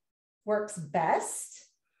fabric works best.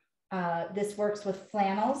 This works with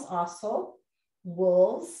flannels also,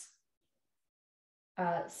 wools,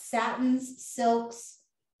 satins, silks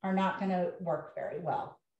are not going to work very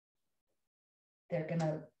well.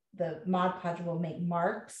 The Mod Podge will make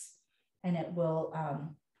marks and it will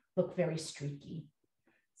look very streaky.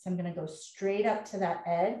 So I'm going to go straight up to that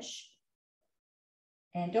edge.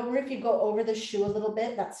 And don't worry if you go over the shoe a little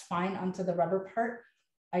bit, that's fine onto the rubber part.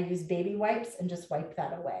 I use baby wipes and just wipe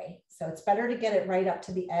that away. So it's better to get it right up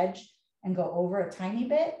to the edge and go over a tiny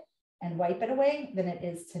bit and wipe it away than it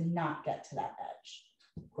is to not get to that edge.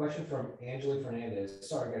 Question from Angela Fernandez.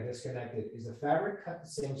 Sorry, I got disconnected. Is the fabric cut the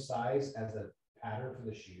same size as the pattern for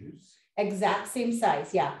the shoes? Exact same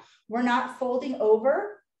size, yeah. We're not folding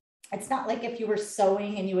over. It's not like if you were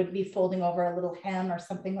sewing and you would be folding over a little hem or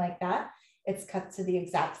something like that. It's cut to the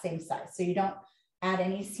exact same size. So you don't add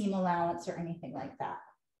any seam allowance or anything like that.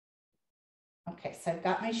 Okay, so I've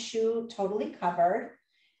got my shoe totally covered.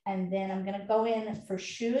 And then I'm gonna go in for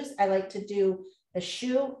shoes. I like to do the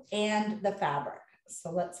shoe and the fabric. So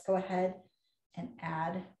let's go ahead and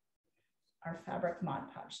add our fabric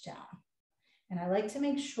Mod Podge down. And I like to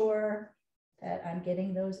make sure that I'm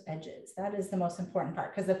getting those edges. That is the most important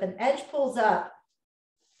part, because if an edge pulls up,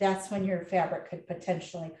 that's when your fabric could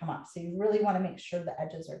potentially come up. So you really want to make sure the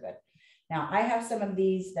edges are good. Now I have some of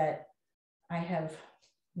these that I have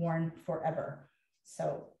worn forever.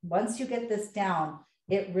 So once you get this down,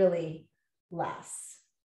 it really lasts.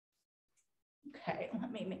 Okay,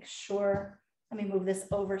 let me make sure. Let me move this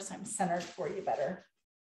over so I'm centered for you better.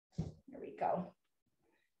 There we go.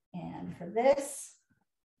 And for this,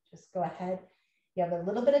 just go ahead. You have a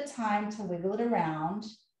little bit of time to wiggle it around.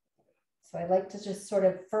 So I like to just sort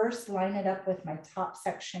of first line it up with my top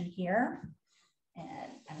section here.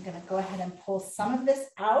 And I'm going to go ahead and pull some of this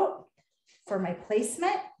out for my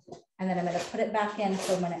placement. And then I'm going to put it back in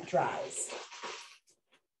for when it dries.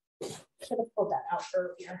 Should have pulled that out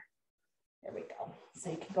earlier. There we go. So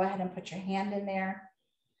you can go ahead and put your hand in there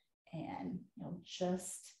and you'll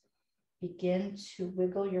just begin to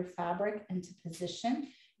wiggle your fabric into position.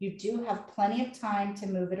 You do have plenty of time to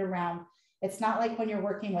move it around. It's not like when you're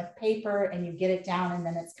working with paper and you get it down and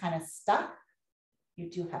then it's kind of stuck. You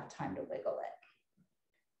do have time to wiggle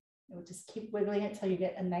it. You'll just keep wiggling it until you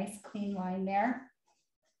get a nice clean line there.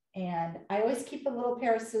 And I always keep a little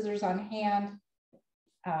pair of scissors on hand.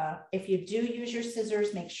 If you do use your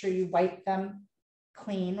scissors, make sure you wipe them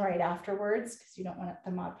clean right afterwards because you don't want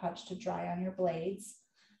the Mod Podge to dry on your blades.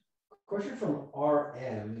 Question from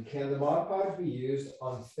RM. Can the Mod Podge be used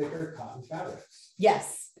on thicker cotton fabrics?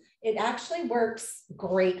 Yes, it actually works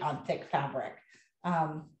great on thick fabric.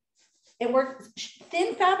 It works.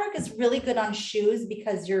 Thin fabric is really good on shoes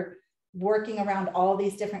because you're working around all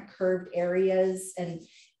these different curved areas. And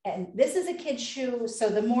this is a kid's shoe. So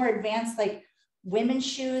the more advanced, like women's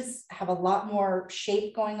shoes have a lot more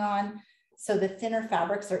shape going on. So the thinner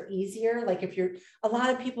fabrics are easier. Like if a lot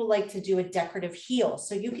of people like to do a decorative heel.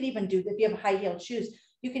 So you could even do, if you have high heeled shoes,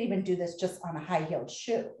 you could even do this just on a high heeled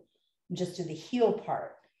shoe and just do the heel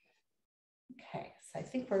part. Okay, so I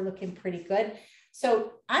think we're looking pretty good.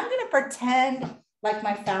 So I'm going to pretend like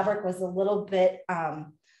my fabric was a little bit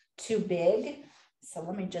too big. So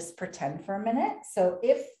let me just pretend for a minute. So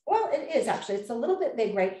well, it is actually, it's a little bit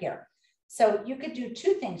big right here. So you could do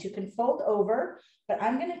two things. You can fold over, but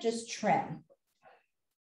I'm going to just trim.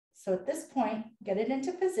 So at this point, get it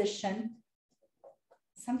into position.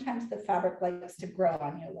 Sometimes the fabric likes to grow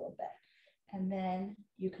on you a little bit. And then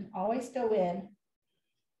you can always go in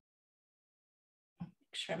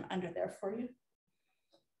Make sure I'm under there for you.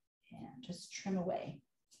 And just trim away.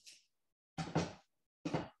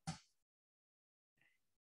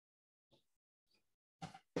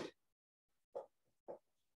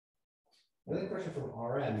 Another question from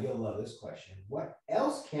RM, you'll love this question. What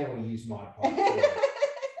else can we use Mod Podge for?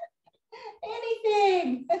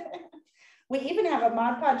 Anything. We even have a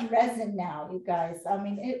Mod Podge resin now, you guys. I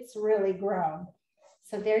mean, it's really grown.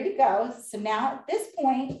 So there you go. So now at this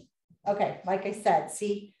point, okay, like I said,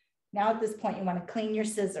 see, now at this point, you want to clean your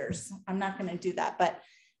scissors. I'm not going to do that, but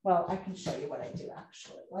well, I can show you what I do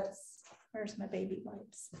actually. Where's my baby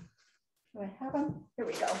wipes? Do I have them? Here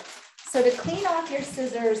we go. So to clean off your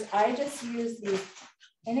scissors, I just use these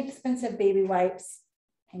inexpensive baby wipes,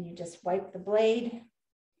 and you just wipe the blade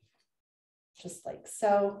just like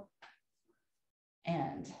so.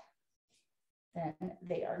 And then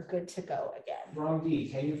they are good to go again. Wrong D,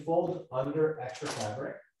 can you fold under extra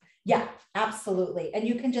fabric? Yeah, absolutely. And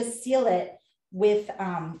you can just seal it with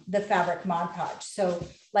the fabric Mod Podge. So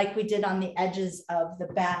like we did on the edges of the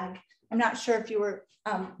bag. I'm not sure if you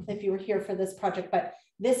were here for this project, but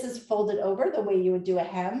this is folded over the way you would do a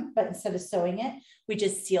hem, but instead of sewing it, we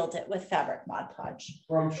just sealed it with fabric Mod Podge.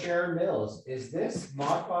 From Sharon Mills, is this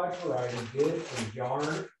Mod Podge variety good for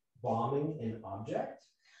yarn bombing an object?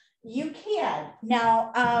 You can.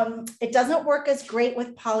 Now, it doesn't work as great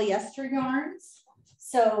with polyester yarns.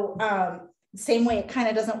 So same way it kind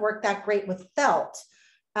of doesn't work that great with felt.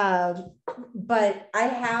 But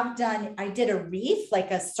I did a wreath,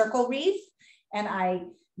 like a circle wreath, and I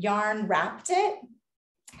yarn wrapped it.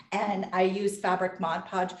 And I use fabric Mod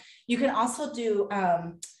Podge. You can also do,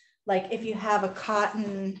 like if you have a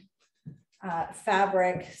cotton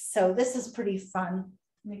fabric. So this is pretty fun.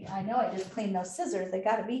 I know I just cleaned those scissors. They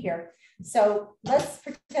got to be here. So let's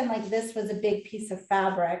pretend like this was a big piece of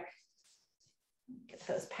fabric. Get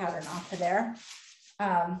those pattern off of there.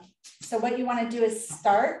 So what you want to do is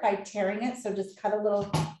start by tearing it. So just cut a little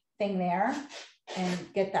thing there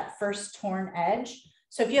and get that first torn edge.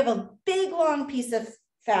 So if you have a big long piece of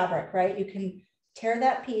fabric, right, you can tear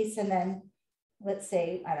that piece, and then let's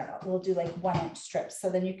say, I don't know, we'll do like 1-inch strips.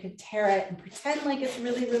 So then you could tear it and pretend like it's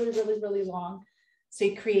really, really, really, really long. So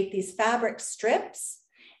you create these fabric strips,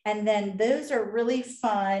 and then those are really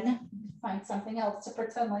fun. Find something else to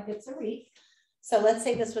pretend like it's a wreath. So let's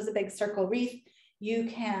say this was a big circle wreath. You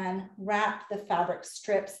can wrap the fabric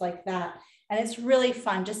strips like that. And it's really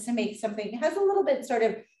fun just to make something. It has a little bit sort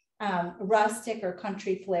of rustic or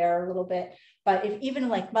country flair a little bit, but if even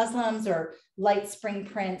like muslins or light spring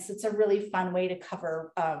prints, it's a really fun way to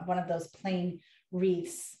cover one of those plain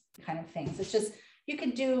wreaths kind of things. It's just, you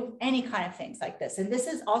could do any kind of things like this. And this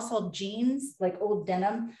is also jeans, like old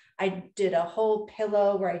denim. I did a whole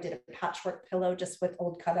pillow where I did a patchwork pillow just with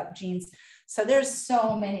old cut up jeans. So there's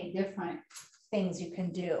so many different things you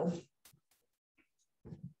can do.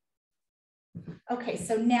 Okay,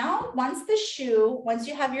 so now once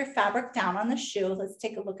you have your fabric down on the shoe, let's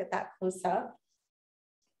take a look at that close up.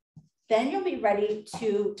 Then you'll be ready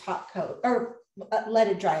to top coat or let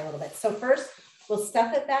it dry a little bit. So first we'll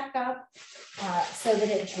stuff it back up so that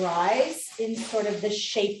it dries in sort of the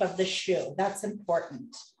shape of the shoe. That's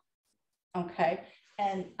important. Okay,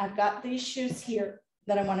 and I've got these shoes here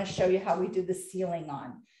that I want to show you how we do the sealing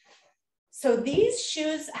on. So these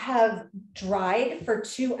shoes have dried for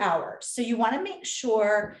 2 hours. So you want to make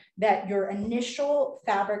sure that your initial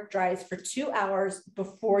fabric dries for 2 hours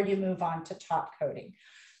before you move on to top coating.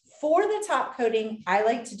 For the top coating, I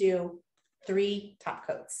like to do 3 top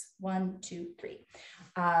coats. 1, 2, 3.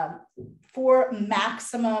 For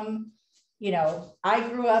maximum, you know, I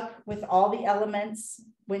grew up with all the elements,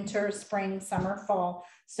 winter, spring, summer, fall.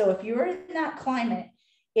 So if you're in that climate,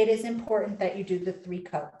 it is important that you do the 3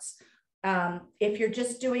 coats. If you're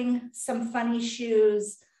just doing some funny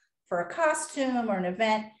shoes for a costume or an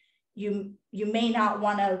event, you may not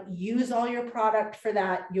want to use all your product for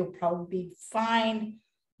that. You'll probably be fine,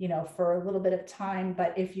 you know, for a little bit of time.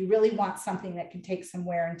 But if you really want something that can take some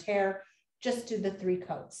wear and tear, just do the 3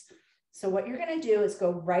 coats. So what you're going to do is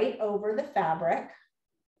go right over the fabric.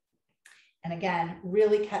 And again,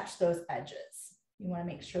 really catch those edges. You want to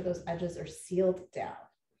make sure those edges are sealed down.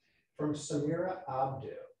 From Samira Abdu.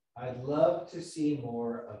 I'd love to see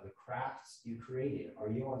more of the crafts you created. Are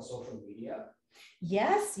you on social media?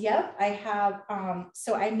 Yes, yep. I have,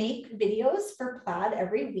 so I make videos for Plaid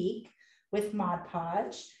every week with Mod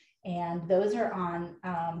Podge, and those are on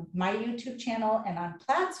my YouTube channel and on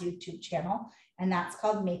Plaid's YouTube channel, and that's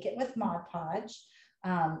called Make It with Mod Podge.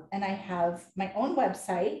 And I have my own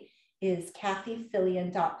website is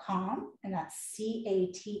kathyfillion.com, and that's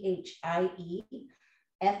CATHIE.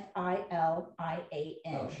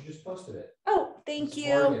 F-I-L-I-A-N. Oh, she just posted it. Oh, thank It's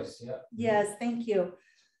you. Vargas, yep. Yes, thank you.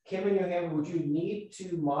 Kim in New Hampshire, would you need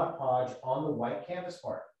to Mod Podge on the white canvas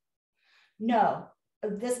part? No,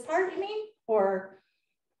 this part you mean? Or,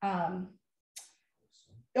 oh,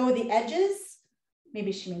 the edges?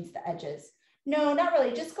 Maybe she means the edges. No, not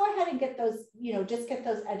really. Just go ahead and get those, you know, just get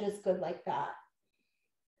those edges good like that.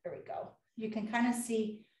 There we go. You can kind of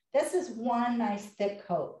see, this is one nice thick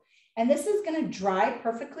coat. And this is going to dry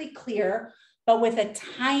perfectly clear, but with a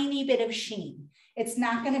tiny bit of sheen. It's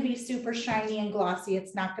not going to be super shiny and glossy.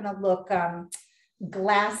 It's not going to look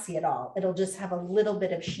glassy at all. It'll just have a little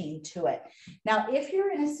bit of sheen to it. Now, if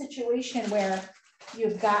you're in a situation where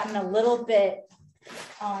you've gotten a little bit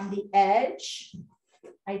on the edge,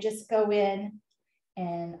 I just go in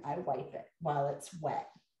and I wipe it while it's wet.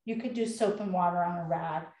 You could do soap and water on a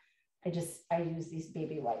rag. I use these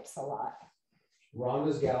baby wipes a lot.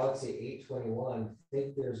 Rhonda's Galaxy 821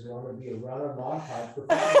 think there's going to be a run on Mod Podge for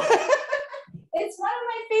fabric. It's one of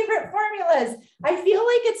my favorite formulas. I feel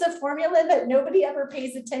like it's a formula that nobody ever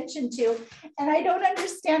pays attention to. And I don't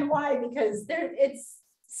understand why, because it's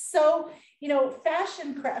so, you know,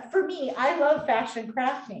 fashion craft. For me, I love fashion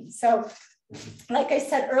crafting. So like I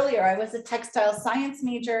said earlier, I was a textile science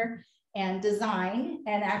major and design.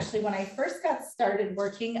 And actually, when I first got started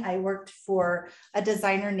working, I worked for a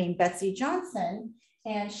designer named Betsy Johnson,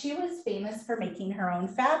 and she was famous for making her own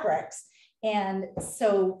fabrics. And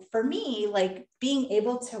so for me, like being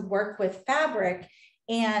able to work with fabric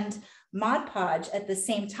and Mod Podge at the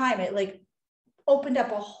same time, it like opened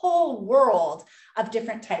up a whole world of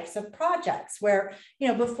different types of projects where, you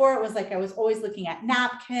know, before it was like I was always looking at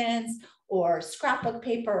napkins or scrapbook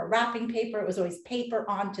paper or wrapping paper. It was always paper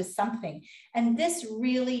onto something. And this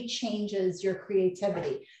really changes your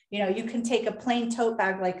creativity. You know, you can take a plain tote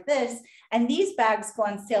bag like this, and these bags go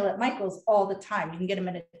on sale at Michael's all the time. You can get them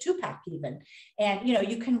in a 2-pack even. And, you know,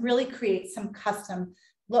 you can really create some custom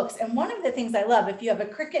looks. And one of the things I love, if you have a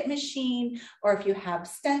Cricut machine, or if you have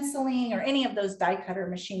stenciling or any of those die cutter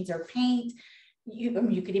machines or paint, you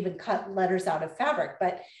could even cut letters out of fabric.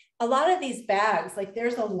 But a lot of these bags, like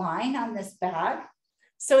there's a line on this bag.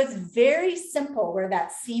 So it's very simple where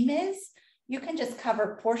that seam is. You can just cover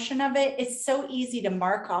a portion of it. It's so easy to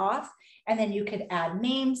mark off. And then you could add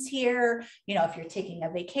names here. You know, if you're taking a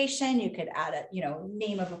vacation, you could add a, you know,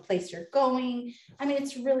 name of a place you're going. I mean,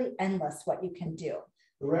 it's really endless what you can do.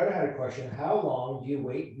 Loretta had a question. How long do you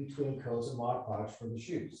wait between coats and Mod Podge for the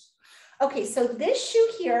shoes? Okay, so this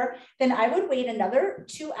shoe here, then I would wait another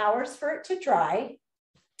 2 hours for it to dry.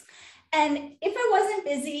 And if I wasn't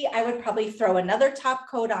busy, I would probably throw another top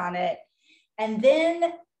coat on it. And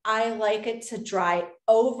then I like it to dry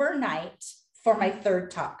overnight for my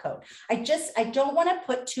third top coat. I don't want to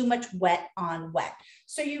put too much wet on wet.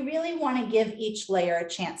 So you really want to give each layer a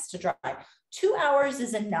chance to dry. 2 hours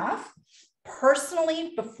is enough.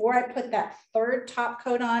 Personally, before I put that third top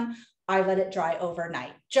coat on, I let it dry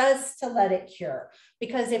overnight just to let it cure.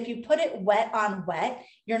 Because if you put it wet on wet,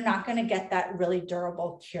 you're not going to get that really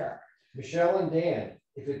durable cure. Michelle and Dan,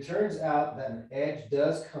 if it turns out that an edge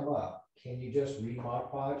does come up, can you just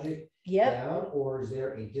re-Mod Podge it down, or is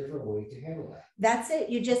there a different way to handle that? That's it.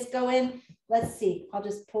 You just go in. Let's see. I'll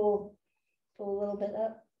just pull a little bit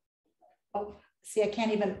up. Oh, see, I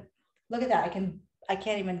can't even look at that. I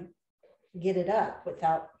can't even get it up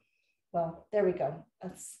without. Well, there we go.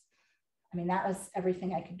 I mean, that was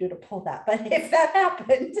everything I could do to pull that. But if that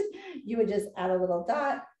happened, you would just add a little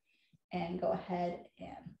dot and go ahead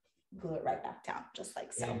and glue it right back down, just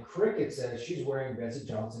like so. And Cricut says she's wearing Betsy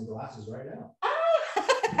Johnson glasses right now.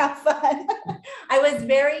 Have fun. I was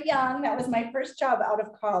very young. That was my first job out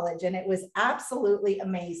of college, and it was absolutely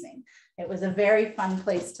amazing. It was a very fun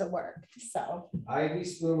place to work. So Ivy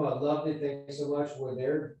Spuma, loved it. Thank you so much. Will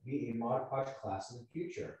there be a Mod Podge class in the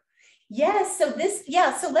future? Yes. So this,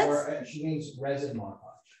 yeah. So let's. Or she means resin Mod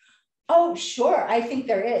Podge. Oh, sure. I think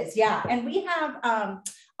there is. Yeah. And we have on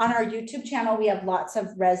our YouTube channel, we have lots of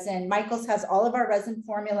resin. Michael's has all of our resin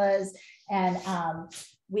formulas, and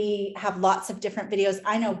we have lots of different videos.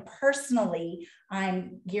 I know personally,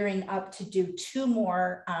 I'm gearing up to do 2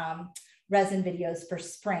 more resin videos for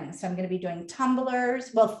spring. So I'm going to be doing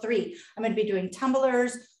tumblers. Well, 3. I'm going to be doing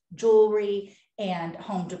tumblers, jewelry, and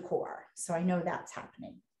home decor. So I know that's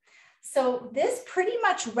happening. So this pretty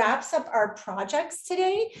much wraps up our projects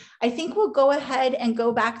today. I think we'll go ahead and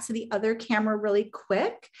go back to the other camera really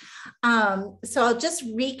quick. So I'll just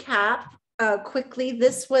recap quickly.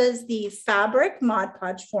 This was the fabric Mod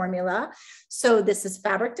Podge formula. So this is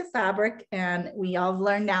fabric to fabric, and we all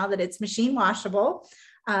learned now that it's machine washable.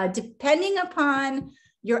 Depending upon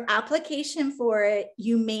your application for it,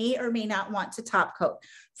 you may or may not want to top coat.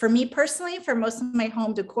 For me personally, for most of my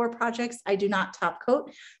home decor projects, I do not top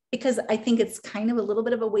coat because I think it's kind of a little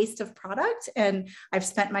bit of a waste of product, and I've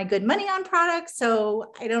spent my good money on products.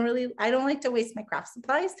 So I don't like to waste my craft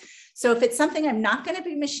supplies. So if it's something I'm not going to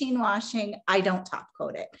be machine washing, I don't top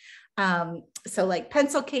coat it. So like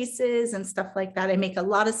pencil cases and stuff like that. I make a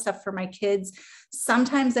lot of stuff for my kids.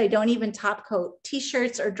 Sometimes I don't even top coat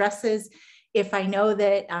t-shirts or dresses. If I know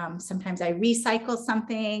that sometimes I recycle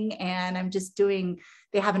something and I'm just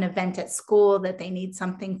they have an event at school that they need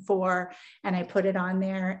something for, and I put it on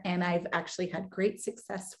there, and I've actually had great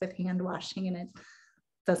success with hand washing and it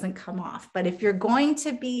doesn't come off. But if you're going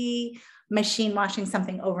to be machine washing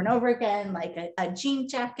something over and over again, like a jean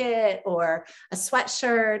jacket or a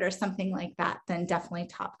sweatshirt or something like that, then definitely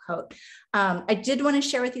top coat. I did want to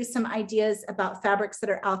share with you some ideas about fabrics that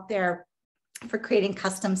are out there for creating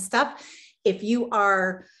custom stuff. If you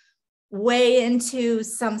are way into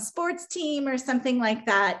some sports team or something like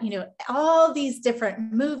that, you know, all these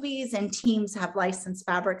different movies and teams have licensed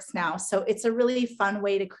fabrics now. So it's a really fun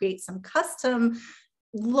way to create some custom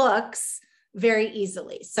looks very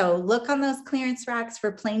easily. So look on those clearance racks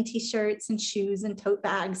for plain t-shirts and shoes and tote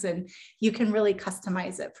bags, and you can really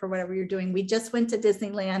customize it for whatever you're doing. We just went to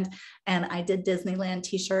Disneyland and I did Disneyland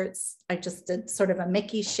t-shirts. I just did sort of a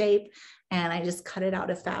Mickey shape and I just cut it out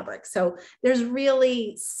of fabric. So there's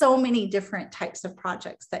really so many different types of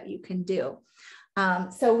projects that you can do.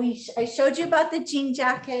 I showed you about the jean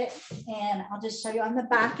jacket, and I'll just show you on the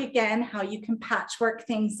back again how you can patchwork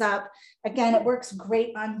things up. Again, it works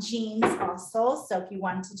great on jeans also. So if you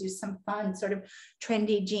want to do some fun sort of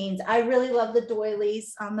trendy jeans, I really love the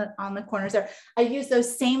doilies on the corners there. I use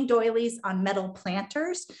those same doilies on metal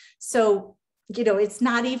planters. So you know, it's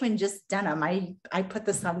not even just denim. I put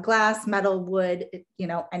this on glass, metal, wood, you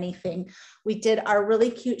know, anything. We did our really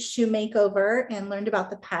cute shoe makeover and learned about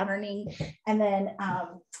the patterning. And then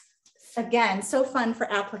again, so fun for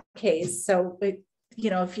appliques. So, you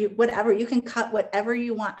know, if you, whatever, you can cut whatever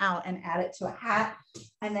you want out and add it to a hat.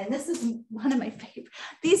 And then this is one of my favorite.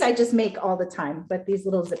 These I just make all the time, but these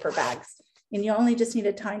little zipper bags. And you only just need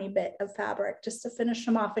a tiny bit of fabric just to finish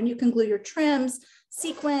them off. And you can glue your trims,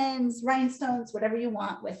 sequins, rhinestones, whatever you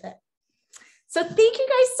want with it. So thank you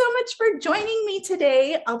guys so much for joining me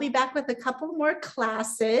today. I'll be back with a couple more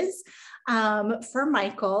classes for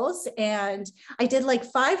Michael's. And I did like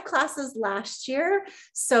 5 classes last year.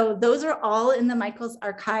 So those are all in the Michael's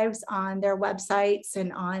archives on their websites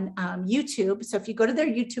and on YouTube. So if you go to their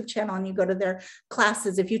YouTube channel and you go to their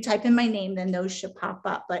classes, if you type in my name, then those should pop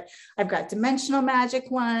up. But I've got dimensional magic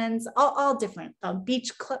ones, all different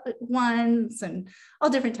beach ones, and all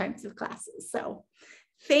different types of classes. So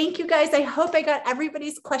thank you guys. I hope I got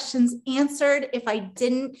everybody's questions answered. If I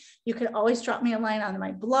didn't, you can always drop me a line on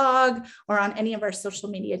my blog or on any of our social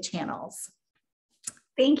media channels.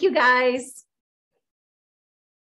 Thank you guys.